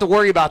don't have to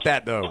worry about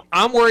that, though.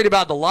 I'm worried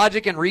about the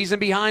logic and reason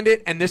behind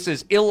it, and this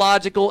is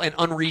illogical and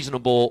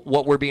unreasonable,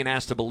 what we're being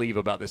asked to believe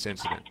about this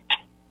incident.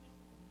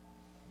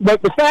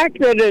 But the fact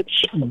that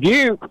it's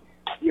Duke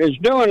is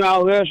doing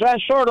all this,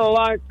 that's sort of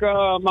like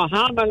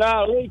Muhammad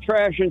Ali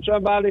trashing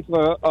somebody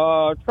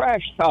for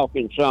trash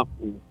talking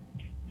something.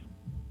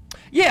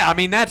 Yeah, I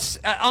mean, that's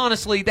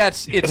honestly,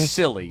 it's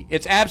silly.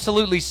 It's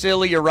absolutely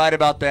silly. You're right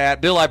about that.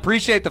 Bill, I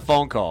appreciate the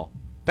phone call.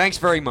 Thanks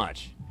very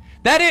much.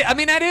 That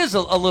is a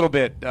little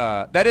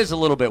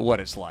bit what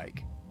it's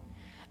like.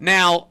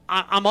 Now,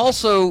 I'm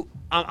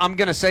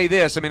going to say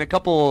this. I mean, a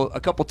couple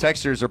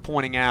texters are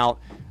pointing out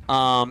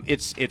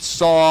it's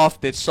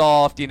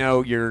soft, you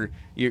know, your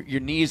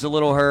knee's a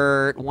little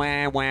hurt,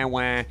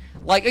 wah.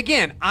 Like,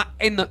 again,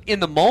 in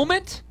the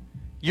moment,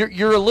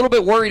 you're a little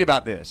bit worried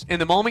about this.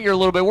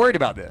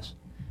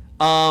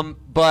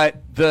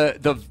 But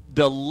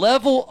the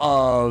level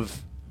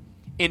of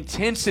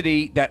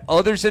intensity that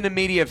others in the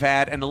media have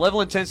had, and the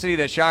level of intensity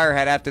that Shire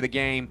had after the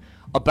game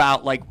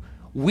about, like,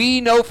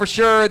 we know for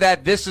sure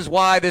that this is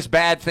why this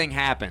bad thing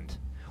happened.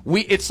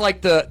 It's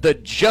like the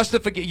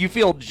justification. You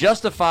feel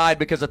justified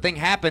because a thing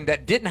happened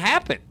that didn't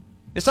happen.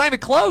 It's not even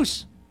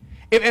close.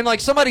 And like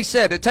somebody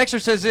said, the texter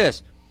says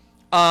this.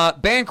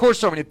 Ban court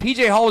storming. If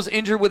P.J. Hall was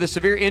injured with a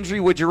severe injury,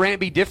 would your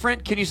rant be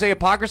different? Can you say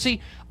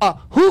hypocrisy? Let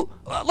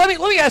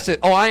me ask it.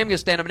 Oh, I am going to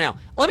stand up now.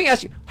 Let me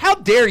ask you. How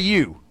dare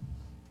you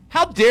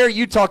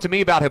talk to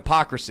me about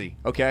hypocrisy?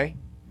 Okay,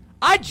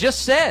 I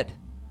just said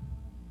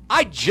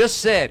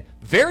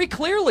very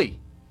clearly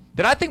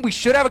that I think we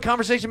should have a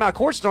conversation about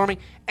court storming,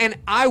 and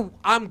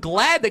I'm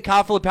glad that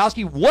Kyle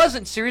Filipowski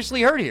wasn't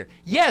seriously hurt here.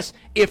 Yes,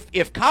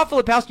 if Kyle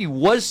Filipowski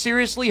was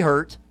seriously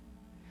hurt,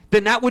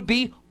 then that would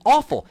be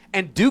awful,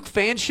 and Duke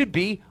fans should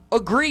be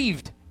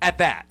aggrieved at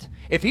that.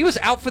 If he was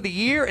out for the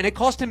year and it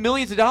cost him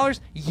millions of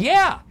dollars,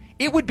 yeah,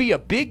 it would be a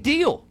big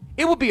deal.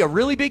 It would be a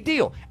really big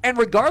deal. And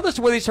regardless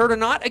of whether he's hurt or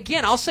not,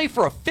 again, I'll say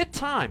for a fifth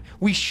time,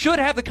 we should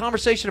have the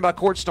conversation about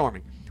court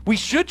storming. We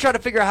should try to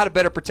figure out how to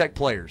better protect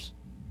players.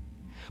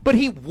 But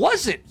he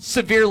wasn't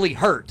severely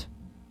hurt.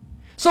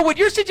 So what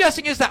you're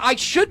suggesting is that I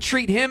should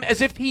treat him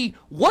as if he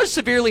was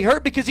severely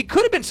hurt because he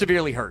could have been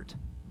severely hurt.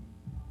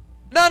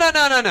 No.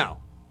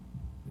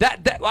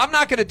 That I'm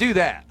not going to do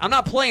that. I'm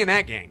not playing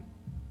that game.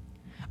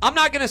 I'm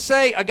not going to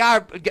say a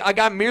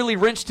guy merely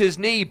wrenched his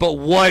knee, but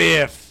what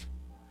if?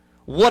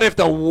 What if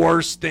the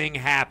worst thing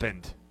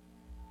happened?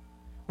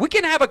 We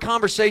can have a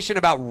conversation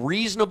about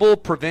reasonable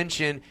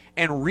prevention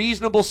and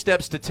reasonable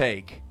steps to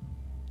take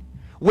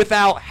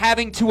without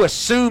having to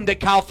assume that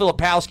Kyle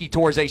Filipowski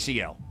tore his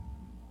ACL.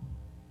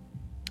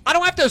 I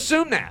don't have to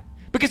assume that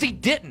because he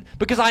didn't,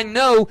 because I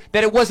know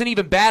that it wasn't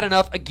even bad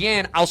enough.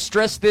 Again, I'll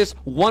stress this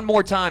one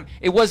more time.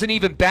 It wasn't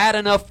even bad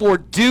enough for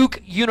Duke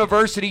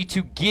University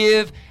to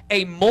give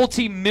a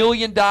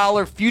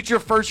multi-million-dollar future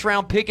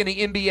first-round pick in the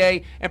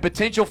NBA and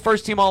potential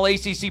first-team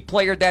All-ACC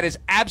player that is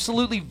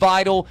absolutely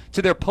vital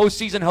to their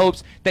postseason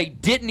hopes. They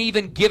didn't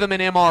even give him an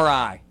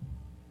MRI.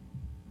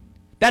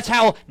 That's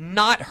how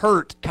not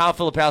hurt Kyle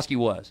Filipowski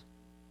was.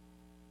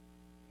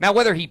 Now,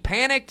 whether he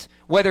panicked,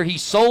 whether he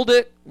sold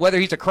it, whether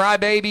he's a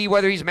crybaby,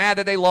 whether he's mad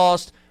that they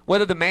lost,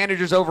 whether the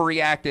managers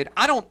overreacted,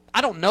 I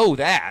don't know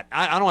that.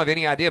 I don't have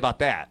any idea about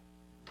that.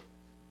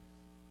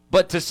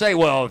 But to say,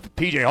 well, if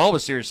P.J. Hall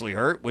was seriously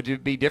hurt, would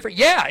it be different?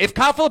 Yeah, if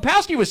Kyle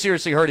Filipowski was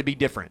seriously hurt, it'd be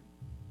different.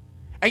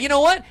 And you know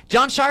what?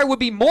 John Shire would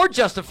be more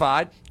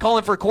justified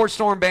calling for a court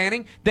storm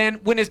banning than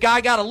when his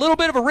guy got a little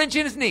bit of a wrench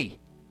in his knee.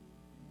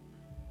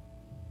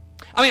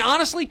 I mean,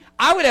 honestly,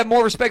 I would have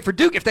more respect for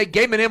Duke if they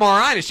gave him an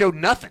MRI and it showed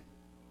nothing.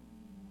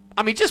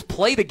 I mean, just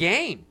play the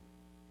game.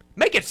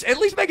 At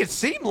least make it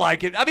seem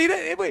like it. I mean,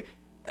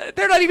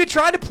 they're not even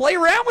trying to play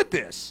around with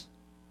this.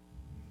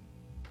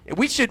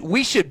 We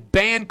should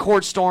ban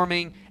court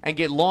storming and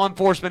get law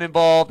enforcement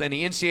involved, and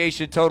the NCAA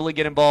should totally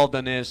get involved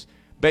in this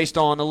based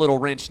on a little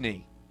wrench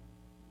knee.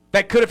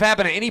 That could have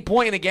happened at any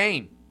point in the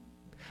game.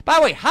 By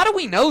the way, how do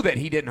we know that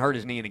he didn't hurt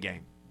his knee in a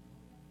game?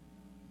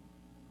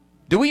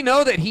 Do we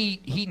know that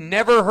he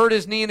never hurt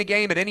his knee in a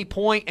game at any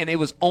point, and it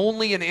was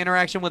only an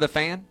interaction with a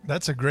fan?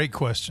 That's a great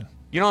question.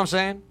 You know what I'm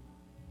saying?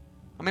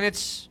 I mean,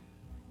 it's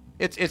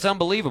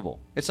unbelievable.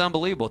 It's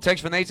unbelievable.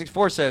 Text from the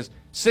 864 says,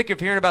 sick of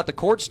hearing about the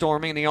court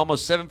storming and the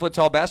almost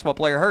 7-foot-tall basketball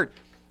player hurt.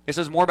 It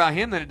says more about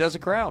him than it does the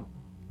crowd.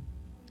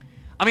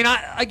 I mean,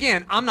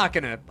 I'm not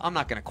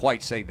gonna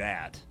quite say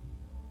that,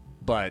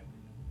 but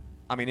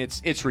I mean,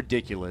 it's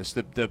ridiculous.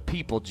 The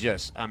people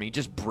just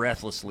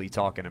breathlessly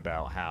talking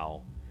about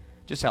how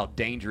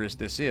dangerous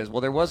this is.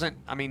 Well, there wasn't.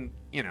 I mean,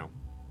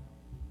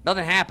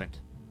 nothing happened.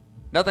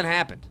 Nothing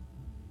happened.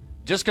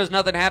 Just because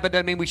nothing happened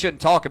doesn't mean we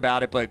shouldn't talk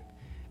about it, but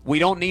we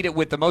don't need it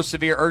with the most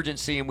severe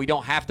urgency, and we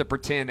don't have to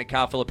pretend that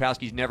Kyle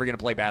Filipowski's never going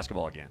to play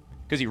basketball again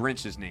because he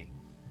wrenched his knee.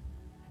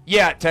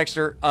 Yeah,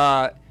 Texter,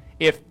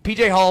 if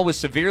P.J. Hall was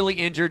severely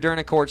injured during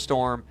a court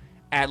storm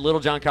at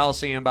Littlejohn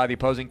Coliseum by the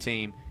opposing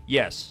team,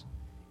 yes,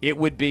 it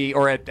would be,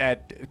 or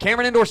at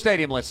Cameron Indoor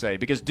Stadium, let's say,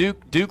 because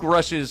Duke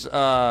rushes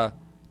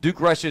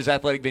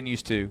athletic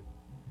venues too.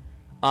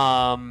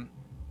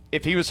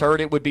 If he was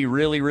hurt, it would be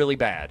really, really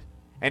bad,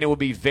 and it would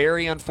be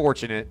very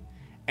unfortunate,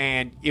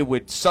 and it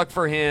would suck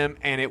for him,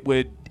 and it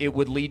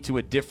would lead to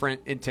a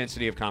different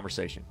intensity of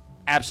conversation.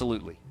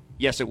 Absolutely,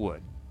 yes, it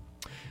would.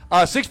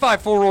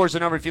 654 Roar is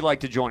the number if you'd like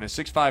to join us.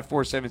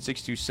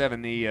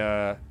 654-7627. The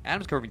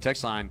Adams Curving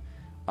text line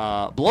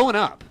blowing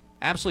up,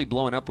 absolutely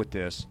blowing up with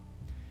this.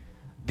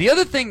 The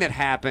other thing that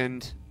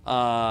happened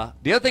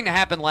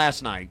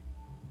last night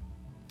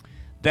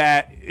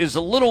that is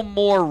a little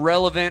more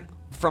relevant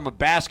from a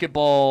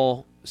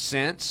basketball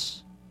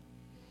sense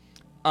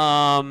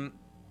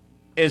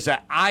is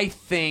that I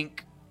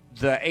think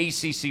the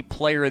ACC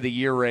Player of the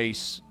Year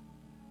race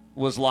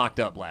was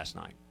locked up last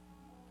night.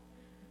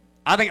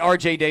 I think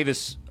R.J.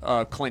 Davis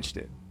clinched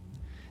it.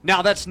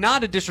 Now, that's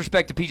not a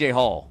disrespect to P.J.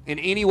 Hall in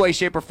any way,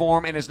 shape, or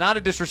form, and it's not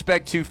a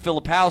disrespect to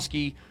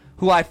Filipowski,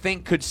 who I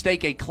think could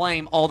stake a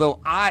claim, although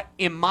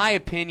in my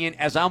opinion,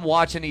 as I'm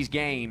watching these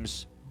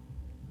games,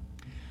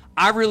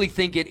 I really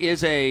think it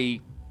is a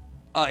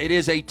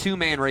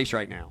two-man race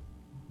right now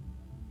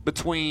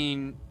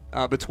between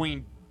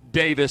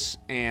Davis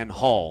and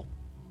Hall.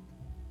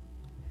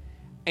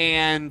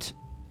 And,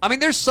 I mean,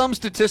 there's some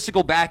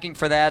statistical backing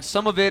for that.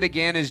 Some of it,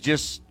 again, is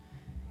just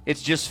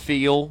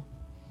feel.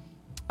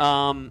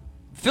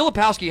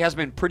 Filipowski has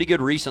been pretty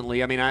good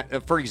recently. I mean,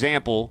 for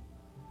example,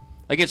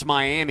 against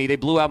Miami, they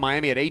blew out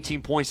Miami at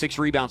 18 points, 6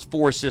 rebounds,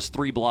 4 assists,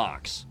 3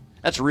 blocks.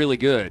 That's really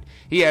good.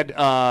 He had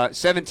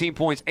 17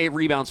 points, 8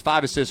 rebounds,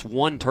 5 assists,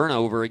 1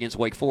 turnover against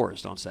Wake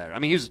Forest on Saturday. I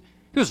mean,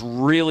 he was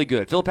really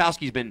good.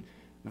 Filipowski's been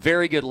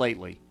very good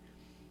lately.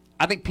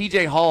 I think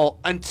P.J.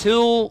 Hall,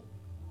 until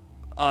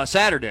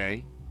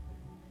Saturday,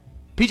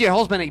 P.J.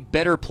 Hall's been a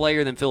better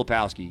player than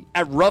Filipowski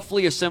at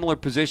roughly a similar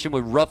position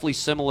with roughly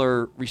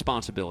similar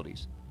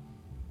responsibilities.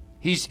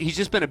 He's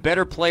just been a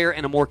better player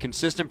and a more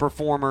consistent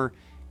performer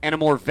and a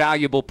more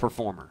valuable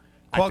performer.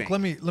 Qualk,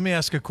 let me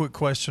ask a quick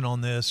question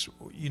on this.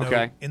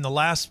 Okay. In the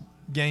last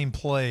game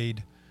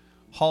played,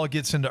 Hall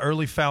gets into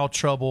early foul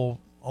trouble,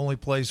 only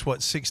plays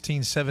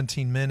 16,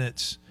 17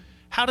 minutes.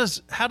 How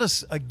does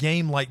a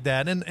game like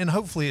that, and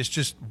hopefully it's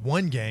just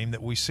one game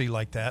that we see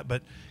like that,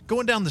 but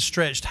going down the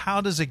stretch,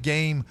 how does a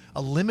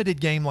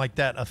limited game like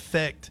that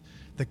affect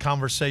the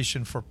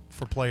conversation for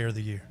Player of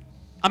the Year?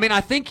 I mean,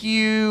 I think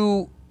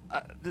the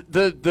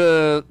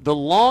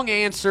long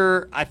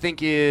answer, I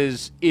think,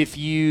 is if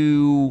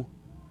you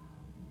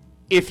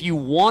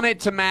want it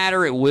to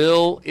matter, it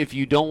will. If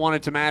you don't want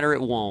it to matter,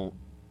 it won't.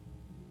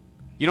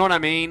 You know what I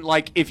mean?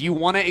 Like, if you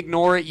want to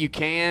ignore it, you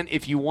can.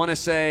 If you want to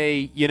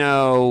say, it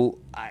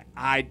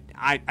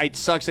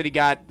sucks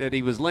that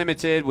he was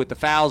limited with the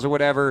fouls or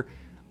whatever,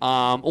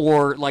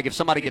 or like if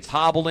somebody gets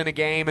hobbled in a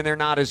game and they're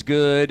not as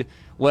good,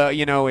 well,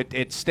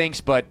 it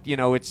stinks, but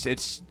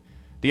it's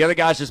the other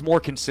guy's just more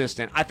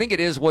consistent. I think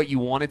it is what you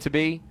want it to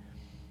be.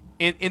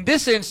 In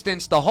this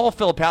instance, the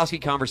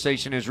Hall-Filipowski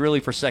conversation is really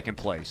for second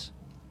place,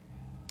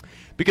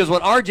 because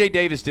what R.J.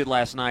 Davis did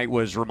last night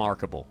was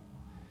remarkable.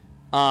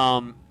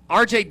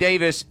 R.J.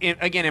 Davis,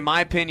 again, in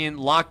my opinion,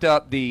 locked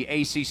up the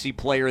ACC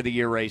Player of the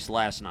Year race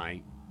last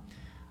night.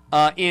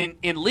 In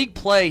league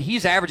play,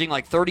 he's averaging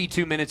like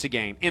 32 minutes a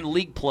game. In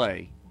league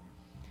play,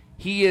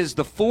 he is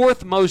the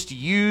 4th most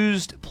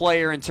used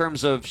player in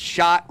terms of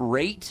shot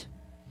rate.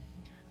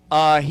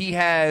 He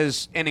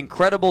has an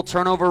incredible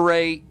turnover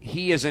rate.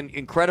 He is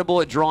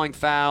incredible at drawing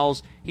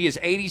fouls. He is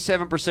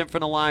 87%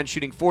 from the line,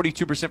 shooting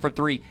 42% from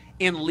 3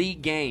 in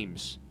league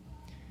games.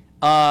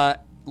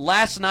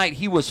 Last night,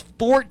 he was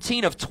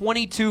 14 of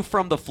 22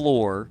 from the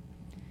floor,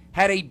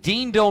 had a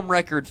Dean Dome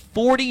record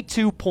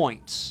 42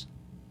 points.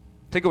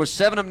 I think it was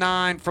 7 of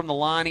 9 from the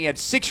line. He had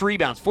 6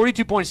 rebounds,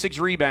 42.6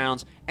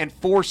 rebounds, and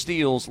 4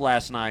 steals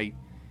last night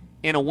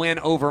in a win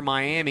over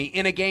Miami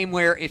in a game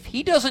where if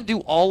he doesn't do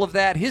all of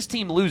that, his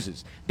team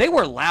loses. They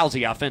were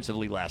lousy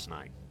offensively last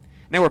night.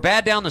 They were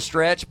bad down the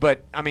stretch,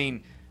 but, I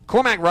mean,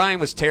 Cormac Ryan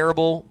was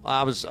terrible.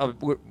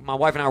 My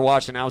wife and I were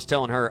watching, and I was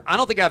telling her, I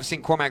don't think I've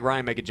seen Cormac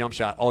Ryan make a jump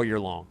shot all year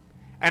long.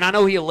 And I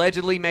know he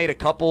allegedly made a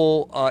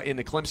couple in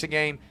the Clemson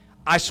game.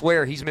 I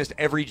swear he's missed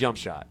every jump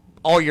shot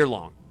all year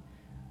long.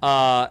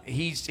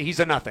 He's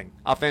a nothing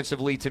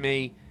offensively to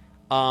me.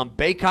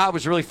 Baycott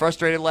was really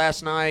frustrated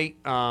last night.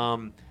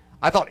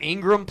 I thought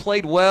Ingram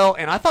played well,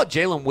 and I thought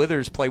Jalen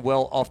Withers played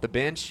well off the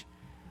bench.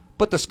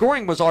 But the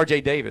scoring was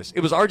R.J. Davis.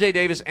 It was R.J.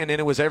 Davis, and then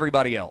it was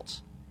everybody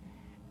else.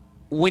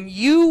 When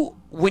you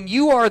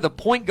are the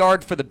point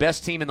guard for the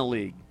best team in the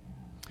league,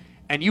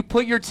 and you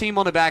put your team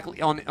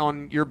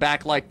on your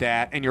back like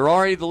that, and you're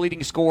already the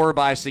leading scorer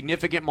by a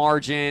significant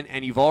margin,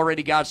 and you've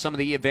already got some of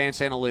the advanced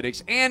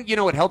analytics, and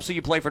it helps that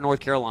you play for North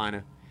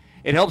Carolina.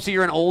 It helps that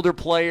you're an older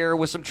player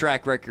with some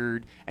track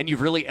record, and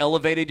you've really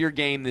elevated your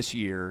game this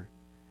year.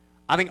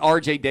 I think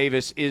R.J.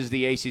 Davis is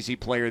the ACC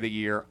Player of the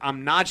Year.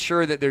 I'm not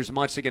sure that there's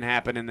much that can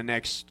happen in the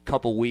next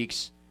couple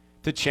weeks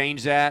to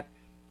change that.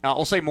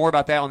 I'll say more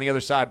about that on the other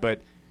side,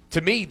 but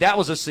to me, that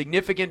was a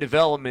significant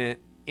development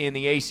in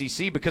the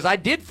ACC because I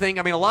did think,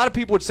 a lot of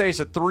people would say it's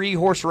a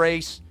 3-horse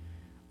race.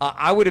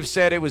 I would have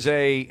said it was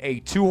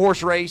a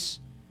 2-horse race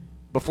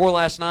before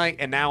last night,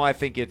 and now I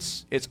think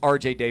it's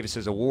R.J.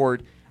 Davis's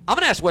award. I'm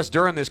going to ask Wes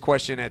Durham this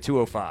question at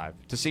 2:05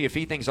 to see if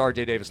he thinks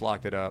R.J. Davis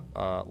locked it up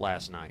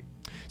last night.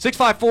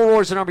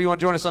 654 is the number you want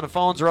to join us on the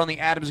phones or on the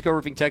Adams Go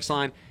Roofing text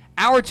line.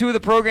 Hour 2 of the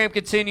program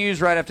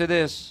continues right after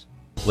this.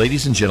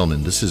 Ladies and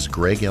gentlemen, this is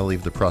Greg Ellie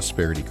of the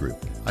Prosperity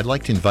Group. I'd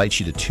like to invite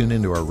you to tune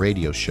into our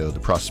radio show, The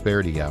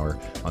Prosperity Hour,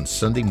 on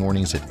Sunday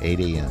mornings at 8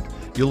 a.m.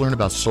 You'll learn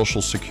about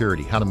Social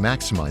Security, how to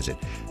maximize it,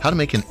 how to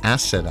make an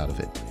asset out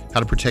of it, how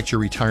to protect your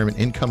retirement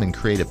income and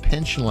create a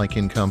pension-like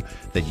income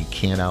that you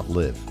can't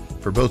outlive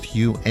for both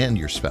you and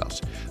your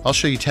spouse. I'll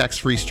show you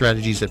tax-free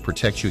strategies that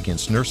protect you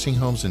against nursing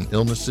homes and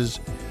illnesses.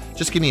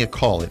 Just give me a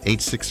call at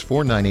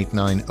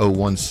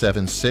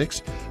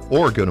 864-989-0176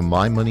 or go to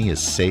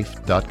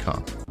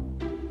mymoneyissafe.com.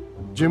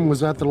 Jim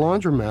was at the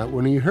laundromat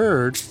when he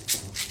heard.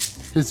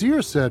 His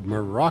ear said,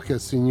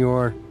 "Maraca,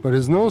 senor," but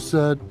his nose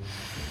said,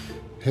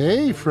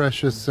 "Hey,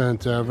 freshest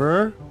scent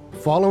ever."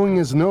 Following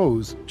his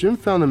nose, Jim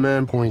found a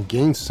man pouring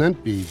Gain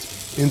scent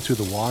beads into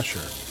the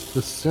washer.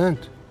 The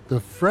scent, the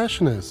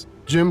freshness.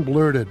 Jim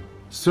blurted,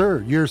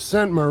 "Sir, your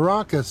scent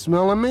maracas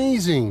smell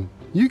amazing."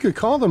 You could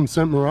call them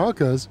scent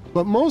maracas,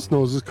 but most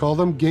noses call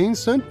them Gain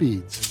scent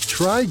beads.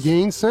 Try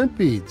Gain scent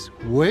beads,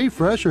 way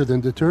fresher than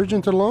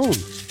detergent alone.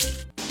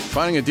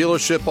 Finding a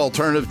dealership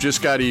alternative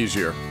just got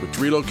easier. With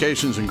 3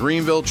 locations in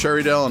Greenville,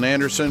 Cherrydale, and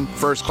Anderson,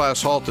 First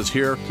Class Halt is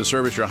here to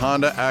service your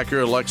Honda,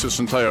 Acura, Lexus,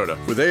 and Toyota.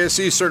 With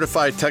ASE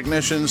certified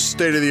technicians,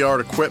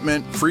 state-of-the-art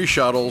equipment, free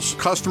shuttles,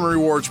 customer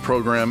rewards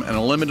program, and a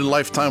limited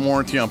lifetime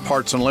warranty on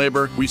parts and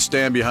labor, we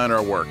stand behind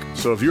our work.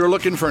 So if you're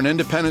looking for an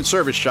independent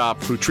service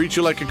shop who treats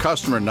you like a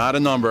customer, not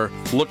a number,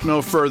 look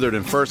no further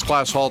than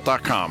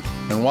firstclasshalt.com.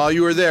 And while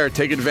you are there,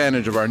 take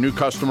advantage of our new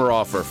customer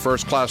offer,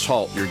 First Class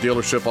Halt, your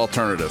dealership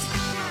alternative.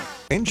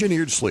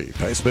 Engineered Sleep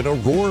has been a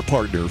Roar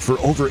partner for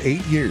over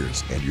 8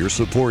 years, and your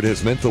support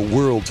has meant the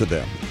world to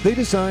them. They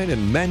design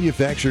and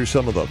manufacture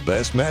some of the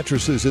best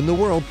mattresses in the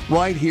world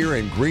right here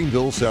in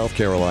Greenville, South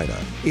Carolina.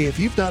 If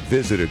you've not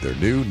visited their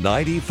new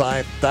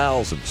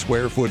 95,000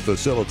 square foot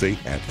facility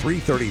at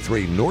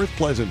 333 North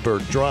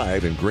Pleasantburg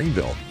Drive in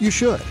Greenville, you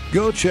should.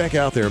 Go check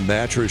out their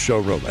mattress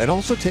showroom and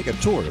also take a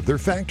tour of their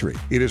factory.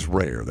 It is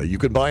rare that you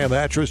can buy a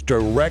mattress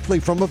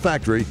directly from a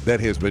factory that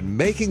has been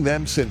making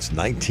them since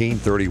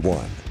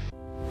 1931.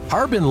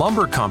 Harbin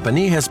Lumber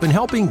Company has been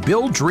helping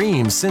build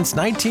dreams since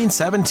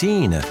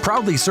 1917,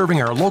 proudly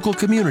serving our local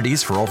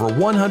communities for over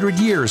 100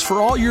 years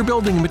for all your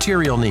building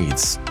material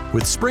needs.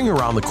 With spring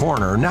around the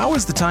corner, now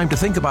is the time to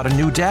think about a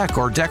new deck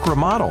or deck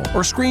remodel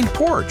or screened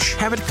porch.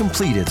 Have it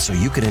completed so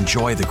you can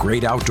enjoy the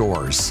great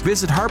outdoors.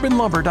 Visit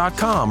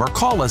harbinlumber.com or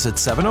call us at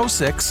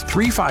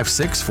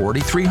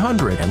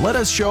 706-356-4300 and let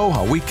us show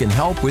how we can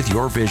help with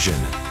your vision.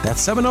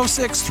 That's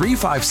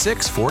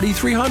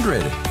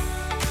 706-356-4300.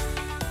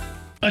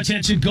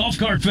 Attention golf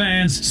cart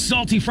fans,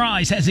 Salty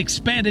Fries has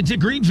expanded to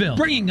Greenville,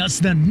 bringing us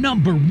the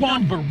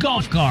 #1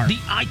 golf cart, the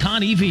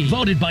Icon EV,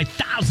 voted by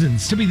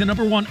thousands to be the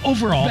 #1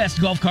 overall best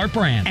golf cart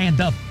brand and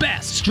the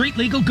best street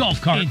legal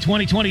golf cart in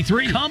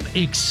 2023. Come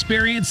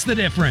experience the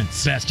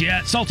difference. Best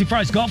yet, Salty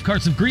Fries golf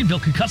carts of Greenville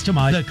can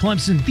customize the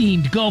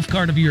Clemson-themed golf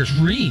cart of your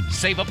dreams.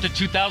 Save up to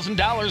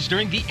 $2,000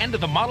 during the end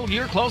of the model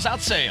year closeout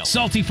sale.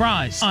 Salty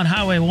Fries on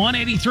Highway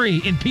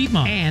 183 in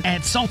Piedmont and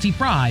at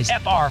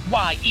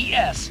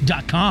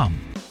saltyfriesfryes.com.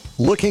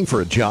 Looking for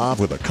a job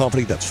with a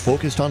company that's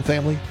focused on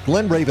family?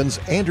 Glenn Raven's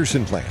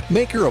Anderson Plant,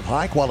 maker of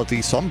high-quality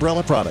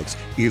Sunbrella products,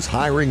 is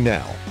hiring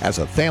now. As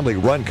a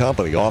family-run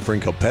company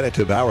offering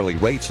competitive hourly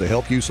rates to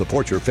help you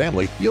support your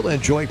family, you'll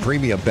enjoy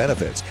premium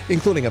benefits,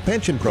 including a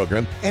pension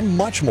program and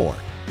much more.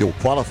 You'll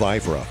qualify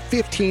for a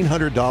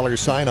 $1,500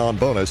 sign-on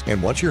bonus,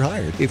 and once you're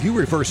hired, if you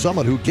refer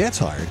someone who gets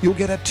hired, you'll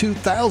get a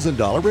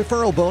 $2,000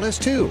 referral bonus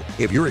too.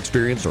 If you're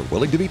experienced or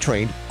willing to be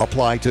trained,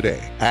 apply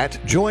today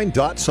at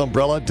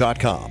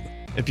join.sunbrella.com.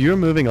 If you're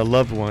moving a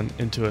loved one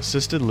into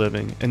assisted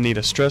living and need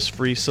a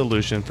stress-free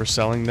solution for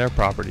selling their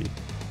property,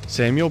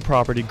 Samuel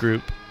Property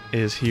Group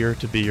is here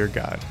to be your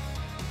guide.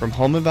 From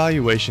home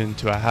evaluation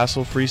to a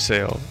hassle-free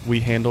sale,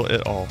 we handle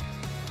it all.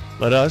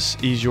 Let us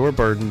ease your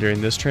burden during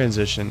this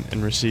transition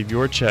and receive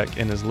your check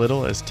in as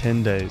little as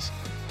 10 days.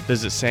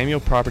 Visit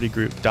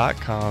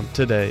SamuelPropertyGroup.com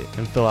today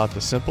and fill out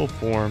the simple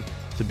form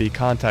to be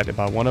contacted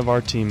by one of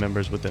our team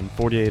members within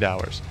 48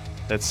 hours.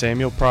 That's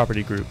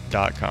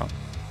SamuelPropertyGroup.com.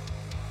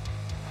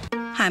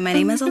 Hi, my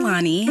name is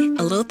Alani.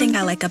 A little thing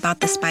I like about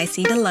the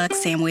Spicy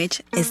Deluxe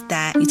sandwich is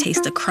that you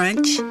taste the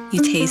crunch,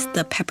 you taste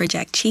the pepper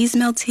jack cheese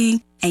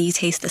melting, and you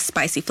taste the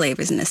spicy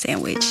flavors in the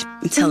sandwich.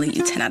 I'm telling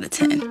you, 10 out of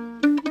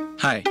 10.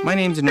 Hi, my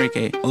name's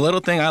Enrique. A little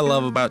thing I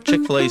love about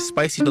Chick-fil-A's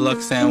Spicy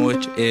Deluxe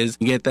sandwich is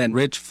you get that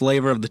rich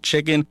flavor of the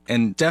chicken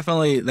and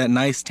definitely that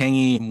nice,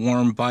 tangy,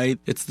 warm bite.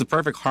 It's the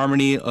perfect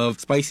harmony of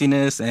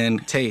spiciness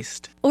and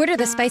taste. Order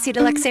the Spicy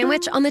Deluxe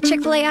sandwich on the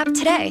Chick-fil-A app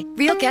today.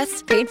 Real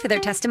guests paid for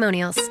their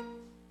testimonials.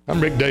 I'm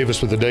Rick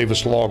Davis with the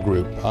Davis Law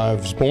Group. I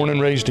was born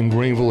and raised in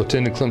Greenville,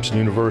 attended Clemson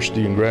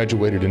University, and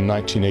graduated in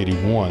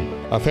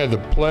 1981. I've had the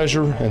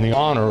pleasure and the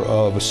honor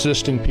of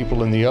assisting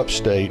people in the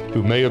upstate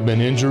who may have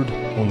been injured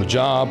on the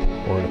job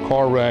or in a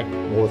car wreck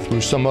or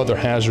through some other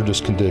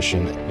hazardous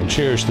condition, and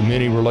cherish the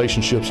many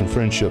relationships and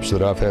friendships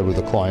that I've had with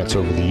the clients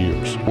over the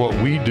years. What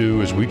we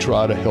do is we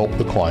try to help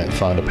the client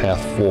find a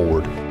path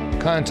forward.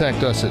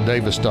 Contact us at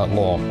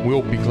davis.law.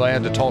 We'll be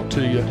glad to talk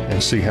to you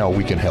and see how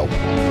we can help.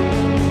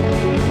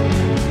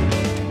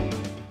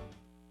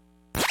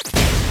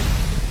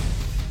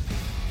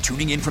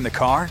 Tuning in from the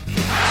car?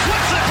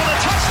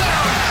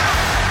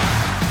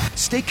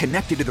 Stay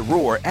connected to the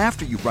Roar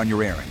after you run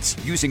your errands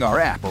using our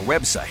app or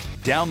website.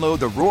 Download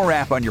the Roar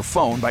app on your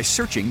phone by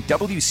searching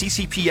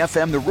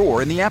WCCP-FM The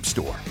Roar in the App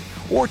Store.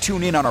 Or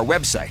tune in on our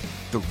website,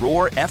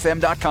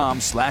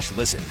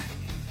 theroarfm.com/listen.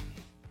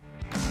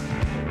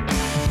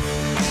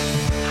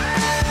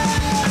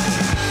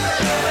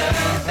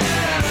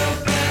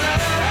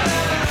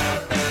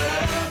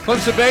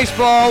 Clemson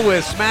baseball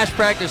with smash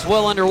practice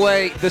well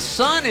underway. The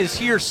sun is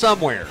here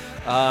somewhere.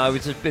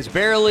 It's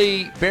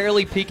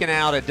barely peeking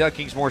out at Doug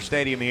Kingsmore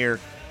Stadium here,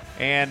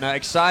 and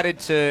excited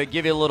to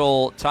give you a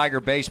little Tiger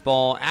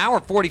baseball.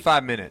 Hour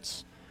 45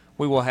 minutes.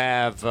 We will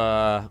have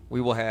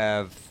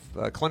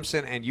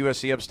Clemson and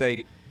USC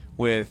Upstate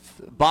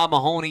with Bob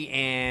Mahoney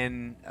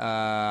and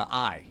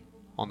I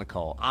on the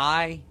call.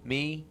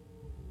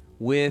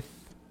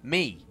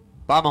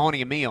 Bob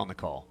Mahoney and me on the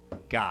call.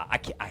 God,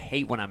 I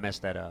hate when I mess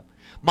that up.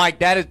 Mike,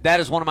 that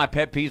is one of my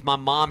pet peeves. My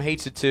mom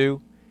hates it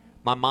too.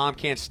 My mom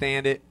can't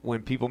stand it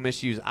when people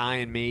misuse I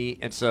and me.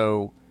 And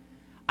so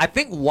I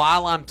think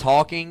while I'm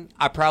talking,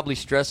 I probably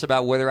stress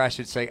about whether I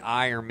should say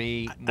I or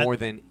me more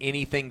than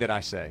anything that I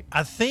say.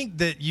 I think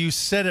that you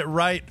said it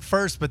right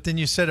first, but then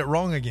you said it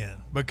wrong again.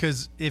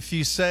 Because if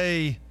you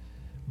say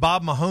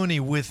Bob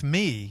Mahoney with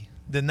me,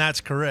 then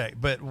that's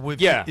correct. But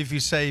if you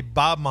say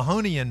Bob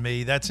Mahoney and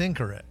me, that's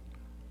incorrect.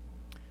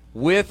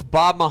 With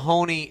Bob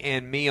Mahoney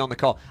and me on the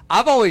call.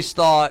 I've always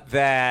thought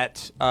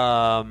that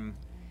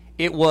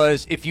it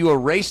was if you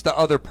erase the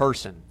other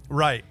person.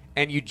 Right.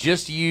 And you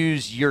just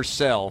use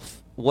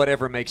yourself,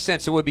 whatever makes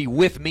sense. It would be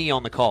with me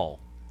on the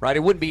call, right? It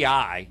wouldn't be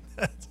I,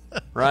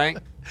 right?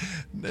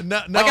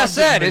 No, like I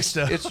said, it's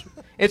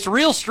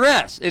real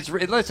stress. It's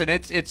real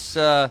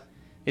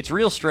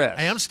stress.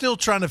 Hey, I'm still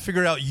trying to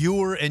figure out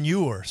your and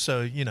your,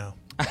 so, you know.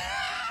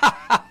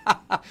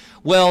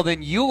 Well,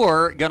 then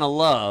you're going to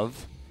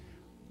love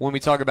when we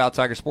talk about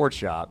Tiger Sports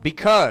Shop,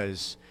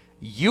 because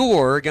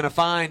you're going to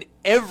find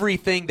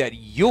everything that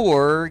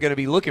you're going to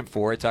be looking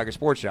for at Tiger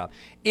Sports Shop.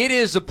 It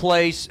is a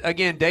place,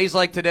 again, days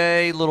like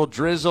today, little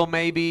drizzle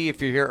maybe,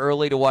 if you're here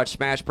early to watch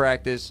smash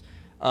practice,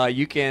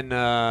 you can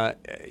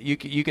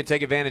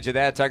take advantage of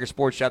that at Tiger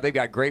Sports Shop. They've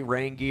got great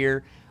rain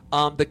gear.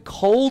 The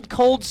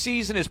cold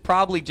season is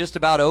probably just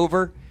about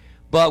over,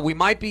 but we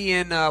might be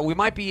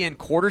in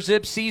quarter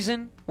zip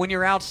season when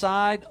you're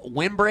outside.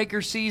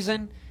 Windbreaker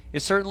season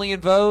is certainly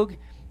in vogue.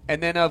 And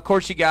then, of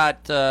course, you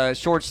got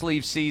short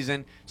sleeve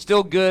season.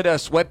 Still good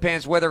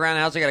sweatpants weather around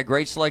the house. They got a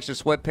great selection of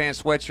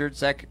sweatpants, sweatshirts,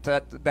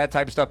 that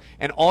type of stuff.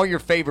 And all your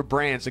favorite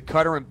brands, the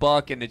Cutter and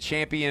Buck and the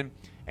Champion.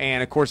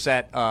 And, of course,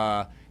 that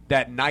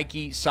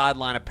Nike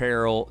sideline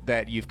apparel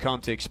that you've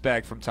come to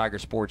expect from Tiger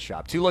Sports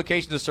Shop. 2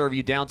 locations to serve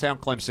you, downtown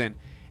Clemson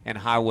and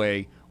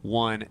Highway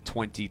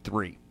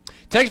 123.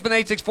 Text from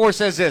 864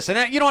 says this.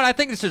 And, you know what, I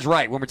think this is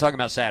right when we're talking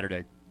about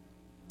Saturday.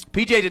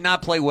 PJ did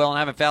not play well and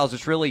having fouls.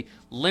 It's really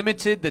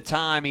limited the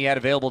time he had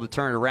available to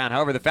turn it around.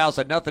 However, the fouls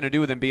had nothing to do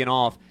with him being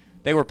off.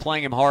 They were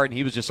playing him hard, and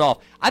he was just off.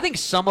 I think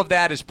some of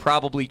that is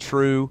probably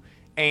true,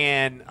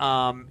 and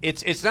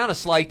it's not a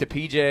slight to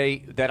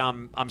PJ that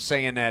I'm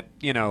saying that,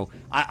 you know,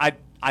 I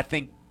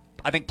think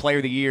player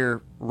of the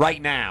year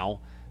right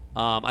now,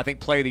 I think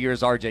player of the year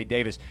is R.J.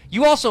 Davis.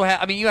 You also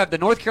have, you have the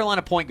North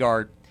Carolina point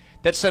guard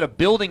that set a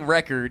building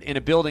record in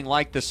a building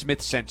like the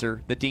Smith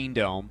Center, the Dean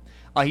Dome.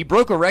 He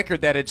broke a record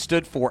that had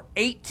stood for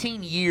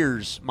 18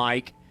 years,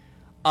 Mike.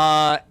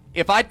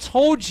 If I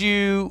told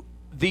you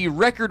the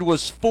record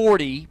was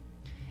 40,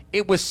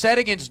 it was set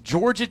against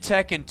Georgia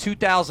Tech in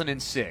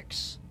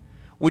 2006.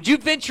 Would you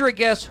venture a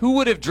guess who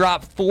would have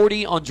dropped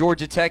 40 on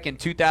Georgia Tech in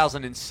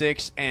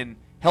 2006 and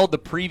held the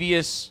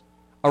previous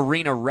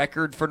arena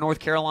record for North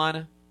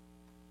Carolina?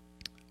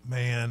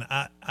 Man,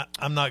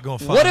 I'm not going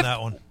to find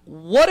that one.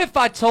 What if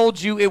I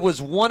told you it was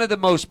one of the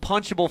most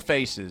punchable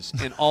faces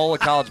in all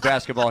of college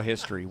basketball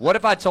history? What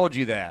if I told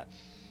you that?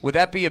 Would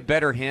that be a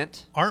better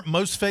hint? Aren't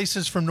most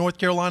faces from North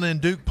Carolina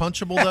and Duke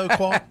punchable, though,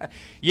 Qualk?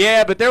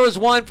 Yeah, but there was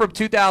one from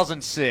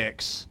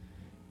 2006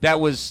 that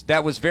was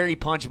very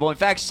punchable. In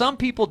fact, some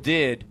people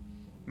did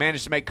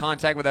manage to make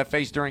contact with that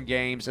face during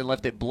games and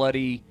left it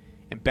bloody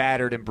and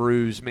battered and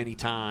bruised many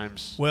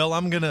times. Well,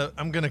 I'm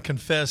gonna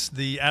confess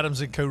the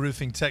Adams & Co.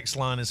 Roofing text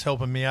line is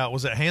helping me out.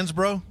 Was it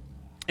Hansbrough?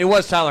 It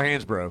was Tyler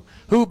Hansbrough,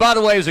 who, by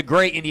the way, is a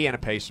great Indiana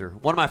Pacer,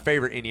 one of my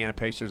favorite Indiana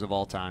Pacers of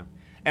all time.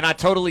 And I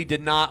totally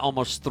did not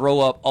almost throw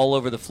up all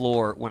over the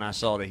floor when I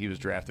saw that he was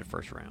drafted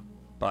first round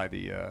by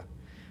the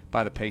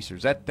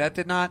Pacers. That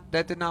did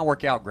not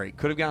work out great.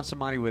 Could have gotten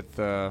somebody with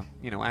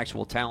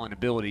actual talent and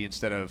ability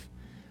instead of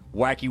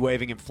wacky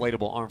waving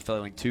inflatable arm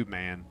flailing tube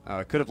man.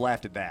 Could have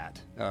laughed at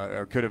that,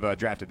 or could have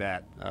drafted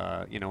that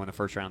in the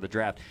first round of the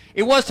draft.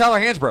 It was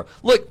Tyler Hansbrough.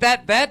 Look,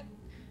 that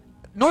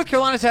North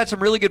Carolina's had some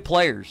really good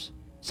players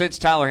since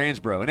Tyler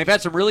Hansbrough, and they've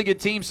had some really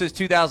good teams since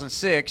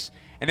 2006,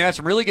 and they had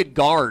some really good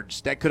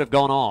guards that could have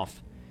gone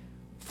off.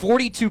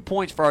 42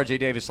 points for R.J.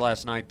 Davis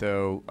last night,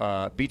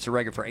 though, beats a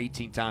record for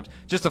 18 times.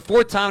 Just the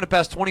fourth time in the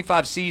past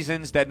 25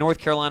 seasons that North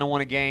Carolina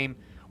won a game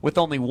with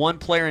only one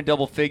player in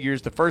double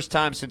figures. The first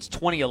time since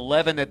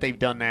 2011 that they've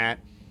done that,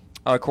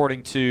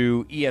 according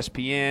to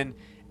ESPN.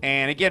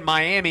 And again,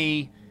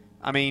 Miami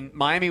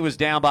was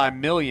down by 1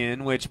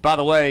 million, which, by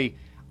the way,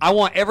 I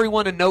want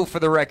everyone to know for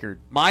the record.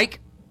 Mike,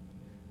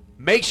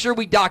 make sure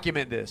we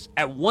document this.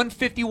 At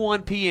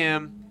 1:51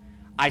 p.m.,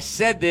 I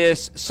said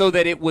this so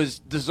that it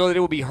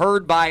would be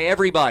heard by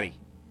everybody.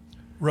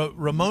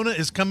 Ramona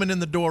is coming in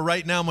the door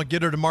right now. I'm going to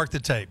get her to mark the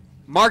tape.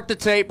 Mark the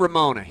tape,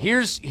 Ramona.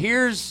 Here's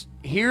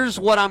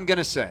what I'm going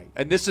to say.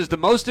 And this is the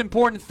most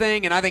important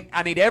thing, and I think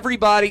I need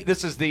everybody.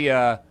 This is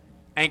the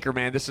anchor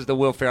man. This is the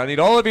Will Ferrell. I need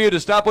all of you to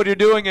stop what you're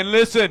doing and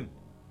listen.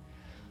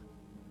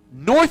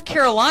 North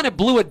Carolina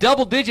blew a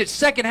double-digit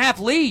second-half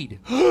lead.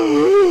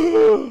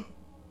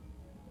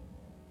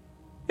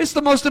 It's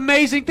the most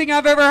amazing thing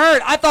I've ever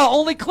heard. I thought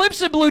only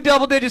Clemson blew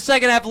double-digit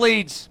second-half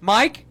leads,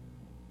 Mike.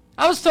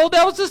 I was told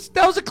that was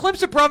a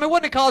Clemson problem. It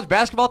wasn't a college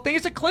basketball thing.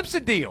 It's a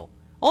Clemson deal.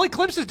 Only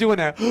Clemson's doing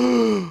that.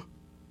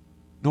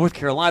 North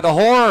Carolina, the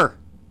horror.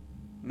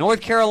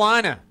 North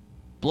Carolina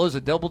blows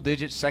a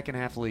double-digit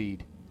second-half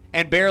lead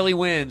and barely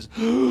wins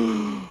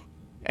and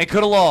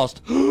could have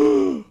lost.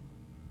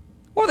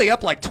 What were they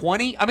up like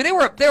 20? I mean, they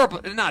were up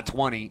not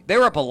 20. They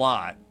were up a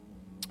lot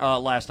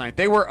last night.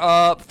 They were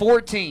up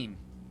 14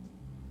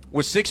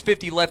 with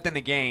 6:50 left in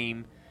the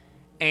game,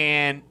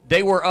 and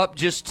they were up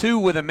just 2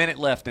 with a minute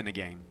left in the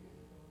game.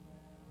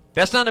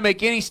 That's not to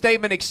make any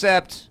statement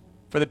except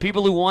for the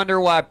people who wonder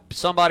why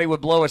somebody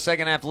would blow a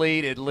second-half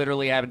lead. It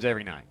literally happens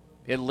every night.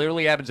 It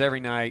literally happens every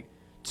night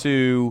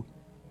to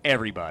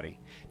everybody.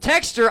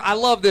 Texter, I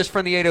love this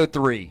from the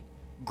 803.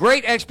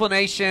 Great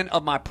explanation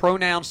of my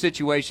pronoun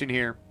situation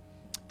here.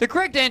 The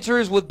correct answer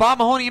is with Bob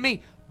Mahoney and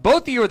me.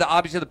 Both of you are the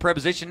object of the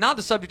preposition, not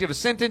the subject of a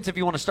sentence. If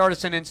you want to start a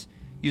sentence,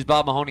 use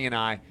Bob Mahoney and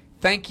I.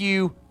 Thank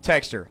you,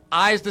 Texter.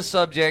 I is the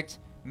subject.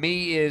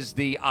 Me is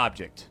the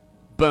object.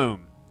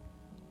 Boom.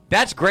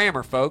 That's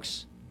grammar,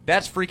 folks.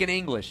 That's freaking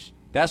English.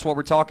 That's what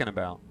we're talking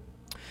about.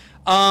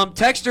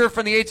 Texter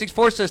from the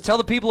 864 says, tell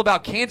the people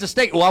about Kansas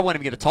State. Oh, I wasn't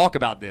even going to talk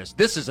about this.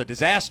 This is a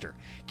disaster.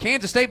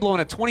 Kansas State blowing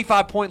a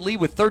 25-point lead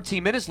with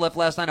 13 minutes left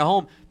last night at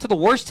home to the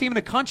worst team in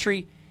the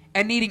country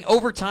and needing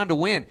overtime to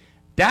win.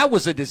 That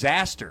was a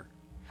disaster.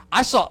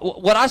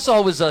 What I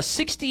saw was a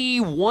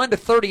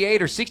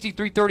 61-38 or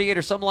 63-38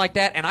 or something like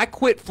that, and I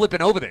quit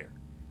flipping over there.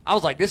 I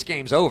was like, this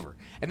game's over.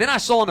 And then I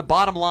saw on the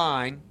bottom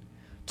line,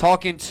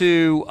 watching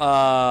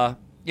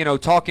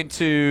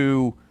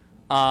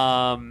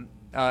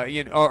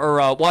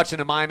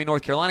the Miami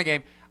North Carolina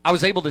game, I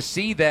was able to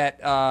see that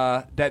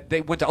that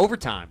they went to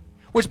overtime.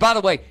 Which, by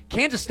the way,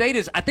 Kansas State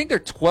is, I think they're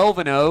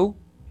 12-0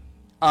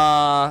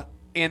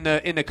 in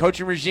the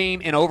coaching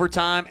regime in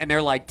overtime, and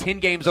they're like 10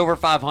 games over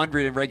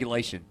 500 in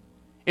regulation.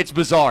 It's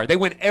bizarre. They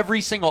win every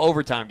single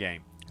overtime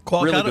game.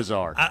 Qualk, really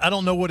bizarre. I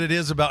don't know what it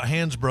is about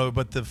Hansbrough,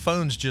 but the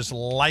phones just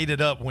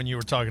lighted up when you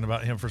were talking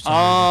about him for some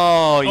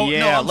reason.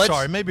 Yeah. No, I'm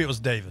sorry. Maybe it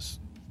was Davis.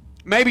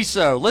 Maybe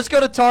so. Let's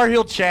go to Tar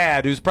Heel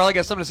Chad, who's probably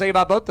got something to say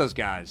about both those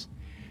guys.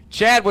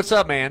 Chad, what's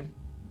up, man?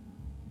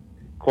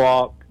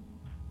 Qualk,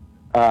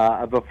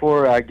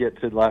 before I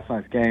get to last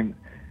night's game,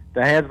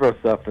 the Hansbrough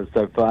stuff is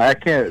so fun.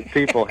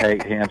 People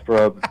hate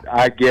Hansbrough.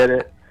 I get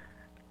it.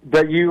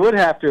 But you would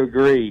have to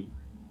agree.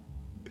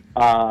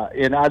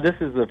 This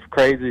is the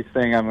craziest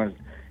thing.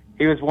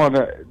 He was one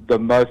of the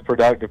most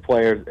productive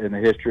players in the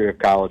history of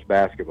college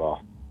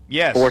basketball.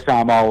 Yes.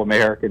 4-time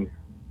All-American.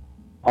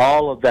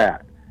 All of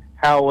that.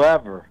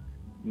 However,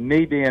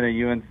 me being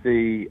a UNC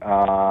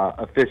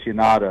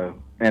aficionado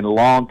and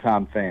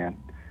longtime fan,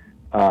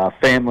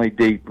 family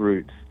deep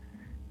roots,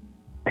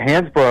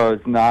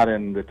 Hansbrough is not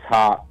in the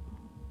top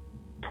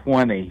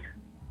 20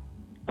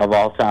 of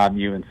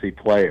all-time UNC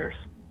players.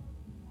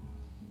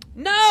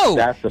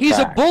 No, he's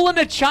fact. a bull in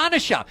a china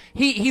shop.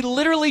 He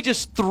literally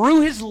just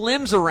threw his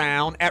limbs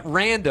around at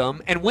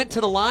random and went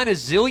to the line a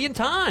zillion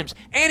times.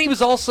 And he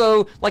was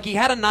also, like, he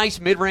had a nice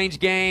mid-range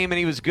game, and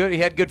he was good. He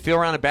had good feel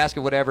around the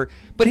basket, whatever.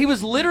 But he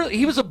was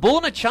a bull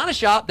in a china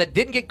shop that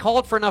didn't get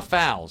called for enough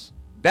fouls.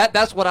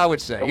 That's what I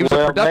would say. He was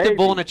a productive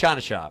bull in a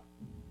china shop.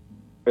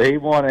 He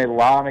won a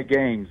lot of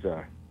games,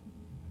 though.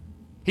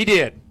 He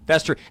did.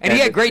 That's true. And he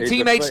had great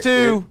teammates,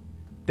 too.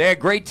 They had a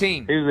great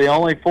team. He was the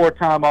only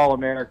 4-time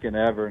All-American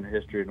ever in the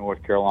history of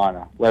North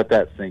Carolina. Let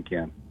that sink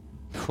in.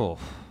 Oh,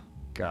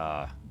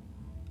 God.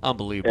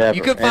 Unbelievable. Ever.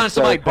 You couldn't find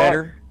somebody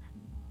better.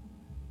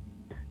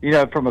 You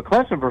know, from a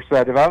Clemson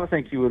perspective, I would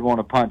think you would want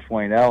to punch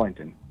Wayne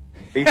Ellington.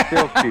 He's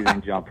still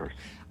shooting jumpers.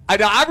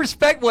 I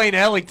respect Wayne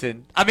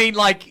Ellington. I mean,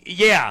 like,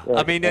 yeah.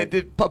 I mean,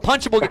 the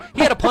punchable.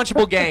 He had a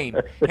punchable game.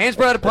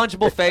 Hansbrough had a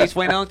punchable face.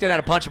 Wayne Ellington had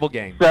a punchable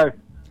game. So,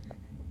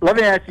 let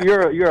me ask you: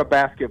 you're a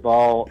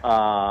basketball.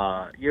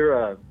 You're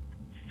a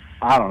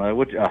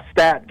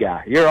stat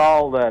guy. You're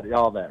all that,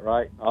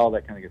 right? All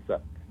that kind of good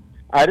stuff.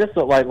 I just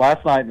felt like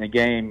last night in the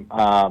game,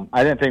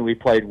 I didn't think we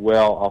played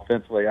well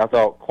offensively. I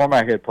thought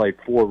Cormac had played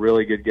 4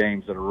 really good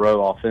games in a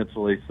row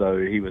offensively, so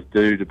he was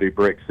due to be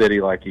Brick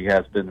City like he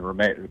has been the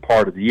remaining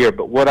part of the year.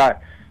 But what I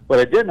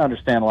didn't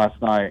understand last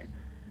night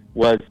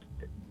was,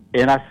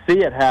 and I see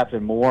it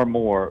happen more and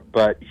more,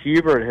 but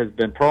Hubert has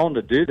been prone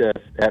to do this.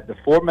 At the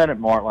 4-minute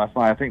mark last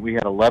night, I think we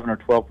had 11 or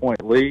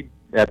 12-point lead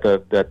at the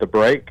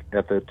break,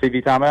 at the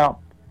TV timeout,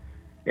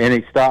 and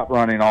he stopped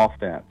running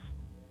offense.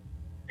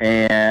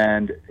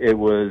 And it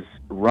was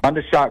run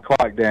the shot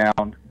clock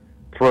down,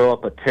 throw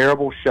up a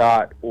terrible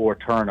shot or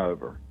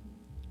turnover,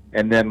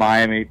 and then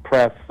Miami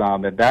pressed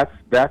some. And that's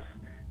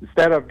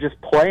instead of just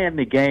playing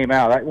the game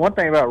out. One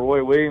thing about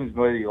Roy Williams,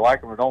 whether you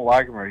like him or don't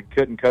like him, or he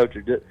couldn't coach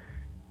or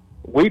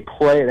we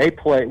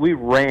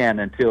ran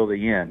until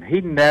the end.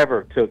 He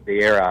never took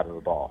the air out of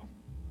the ball.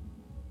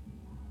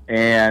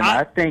 And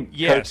I think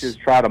coaches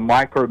try to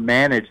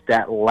micromanage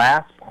that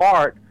last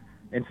part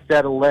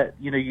instead of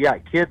you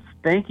got kids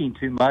thinking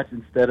too much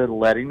instead of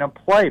letting them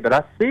play. But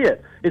I see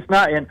it. It's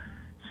not in.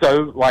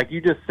 So, like you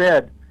just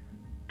said,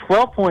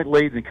 12-point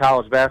leads in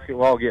college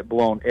basketball get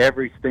blown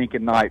every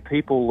stinking night.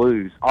 People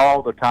lose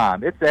all the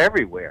time. It's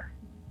everywhere.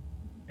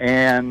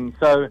 And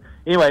so,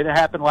 anyway, it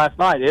happened last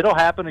night. It'll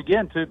happen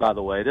again, too, by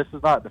the way. This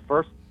is not the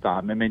first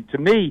time. I mean, to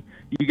me,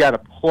 you got to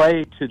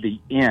play to the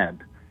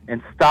end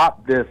and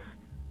stop this,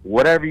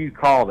 whatever you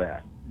call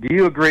that. Do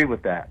you agree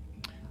with that?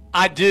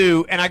 I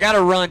do, and I got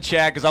to run,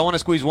 Chad, because I want to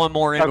squeeze one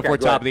more in before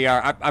top of the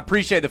hour. I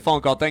appreciate the phone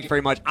call. Thank you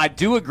very much. I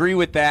do agree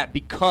with that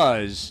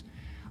because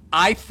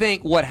I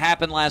think what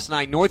happened last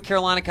night, North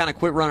Carolina kind of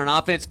quit running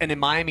offense, and then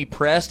Miami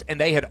pressed, and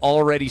they had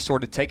already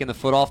sort of taken the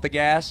foot off the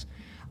gas.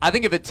 I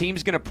think if a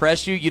team's going to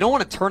press you, you don't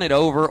want to turn it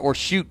over or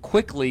shoot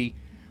quickly,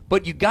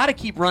 but you got to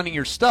keep running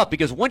your stuff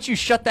because once you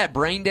shut that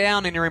brain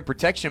down and you're in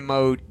protection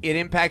mode, it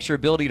impacts your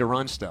ability to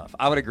run stuff.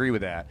 I would agree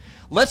with that.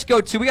 Let's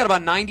go to, we got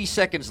about 90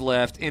 seconds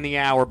left in the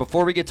hour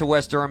before we get to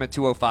West Durham at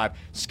 2:05.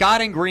 Scott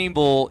in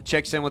Greenville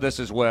checks in with us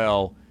as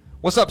well.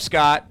 What's up,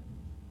 Scott?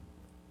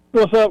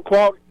 What's up,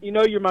 Qualk? You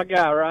know you're my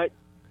guy, right?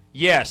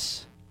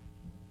 Yes.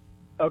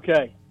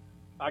 Okay.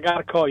 I got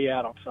to call you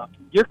out on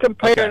something. You're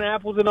comparing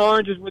apples and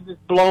oranges with this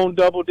blown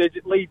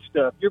double-digit lead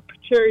stuff. You're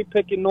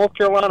cherry-picking North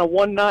Carolina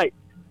one night.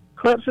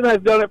 Clemson has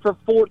done it for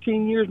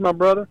 14 years, my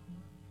brother.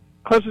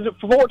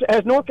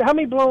 Clemson how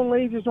many blown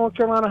leads has North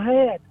Carolina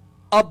had?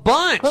 A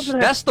bunch.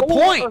 That's the 4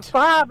 point. or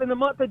 5 in the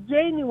month of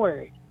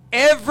January.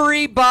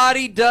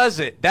 Everybody does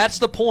it. That's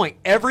the point.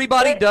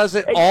 Everybody does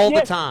it all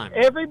the time.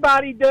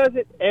 Everybody does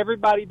it.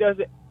 Everybody does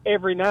it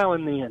every now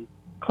and then.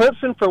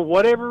 Clemson, for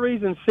whatever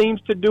reason, seems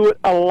to do it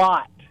a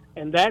lot,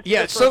 and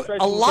that's so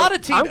a lot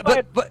of teams.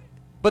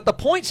 But the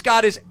point,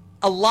 Scott, is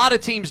a lot of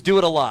teams do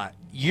it a lot.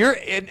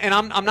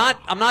 I'm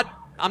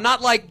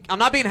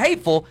not being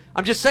hateful.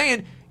 I'm just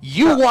saying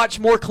you watch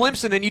more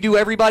Clemson than you do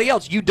everybody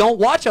else. You don't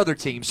watch other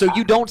teams, so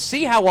you don't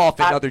see how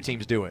often other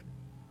teams do it.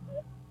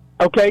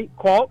 Okay,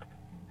 Qualk,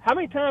 how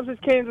many times has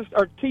Kansas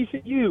or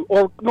TCU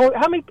or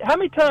how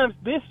many times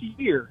this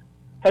year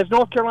has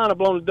North Carolina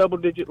blown a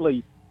double-digit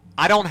lead?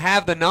 I don't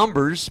have the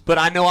numbers, but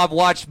I know I've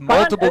watched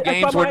multiple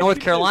games where North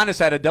Carolina's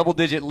had a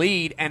double-digit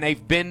lead, and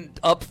they've been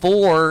up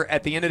 4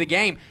 at the end of the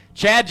game.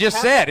 Chad just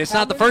said it's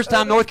not the first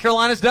time North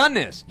Carolina's done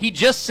this. He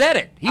just said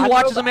it. He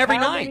watches them every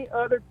night.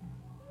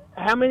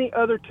 How many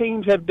other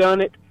teams have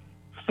done it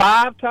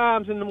 5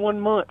 times in 1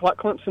 month like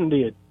Clemson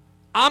did?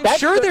 I'm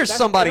sure there's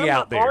somebody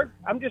out there.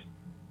 I'm just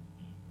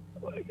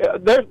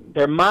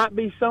there might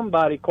be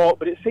somebody, Qualk,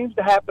 but it seems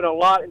to happen a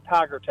lot in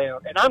Tiger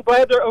Town, and I'm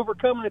glad they're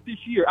overcoming it this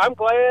year. I'm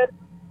glad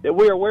that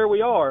we are where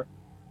we are,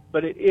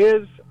 but it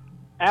is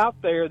out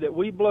there that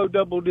we blow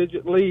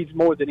double-digit leads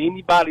more than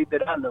anybody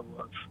that I know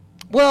of.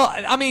 Well,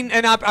 I mean,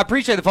 and I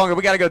appreciate the phone call.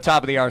 We got to go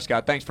top of the hour,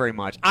 Scott. Thanks very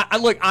much.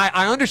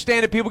 I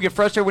understand that people get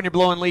frustrated when you're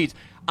blowing leads.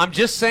 I'm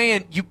just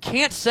saying you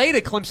can't say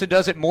that Clemson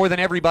does it more than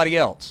everybody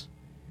else.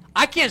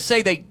 I can't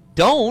say they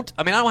don't.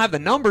 I mean, I don't have the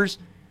numbers,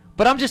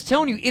 but I'm just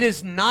telling you it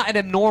is not an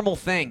abnormal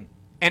thing.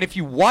 And if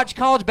you watch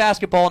college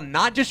basketball,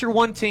 not just your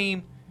one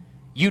team,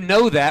 You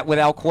know that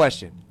without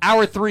question.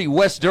 Hour 3,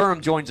 West Durham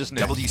joins us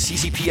next.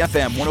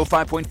 WCCP-FM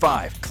 105.5,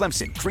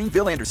 Clemson,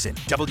 Greenville, Anderson.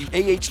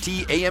 WAHT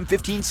AM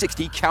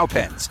 1560,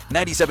 Cowpens.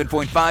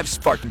 97.5,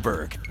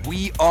 Spartanburg.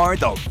 We are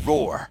the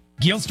Roar.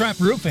 Gilstrap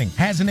Roofing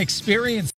has an experienced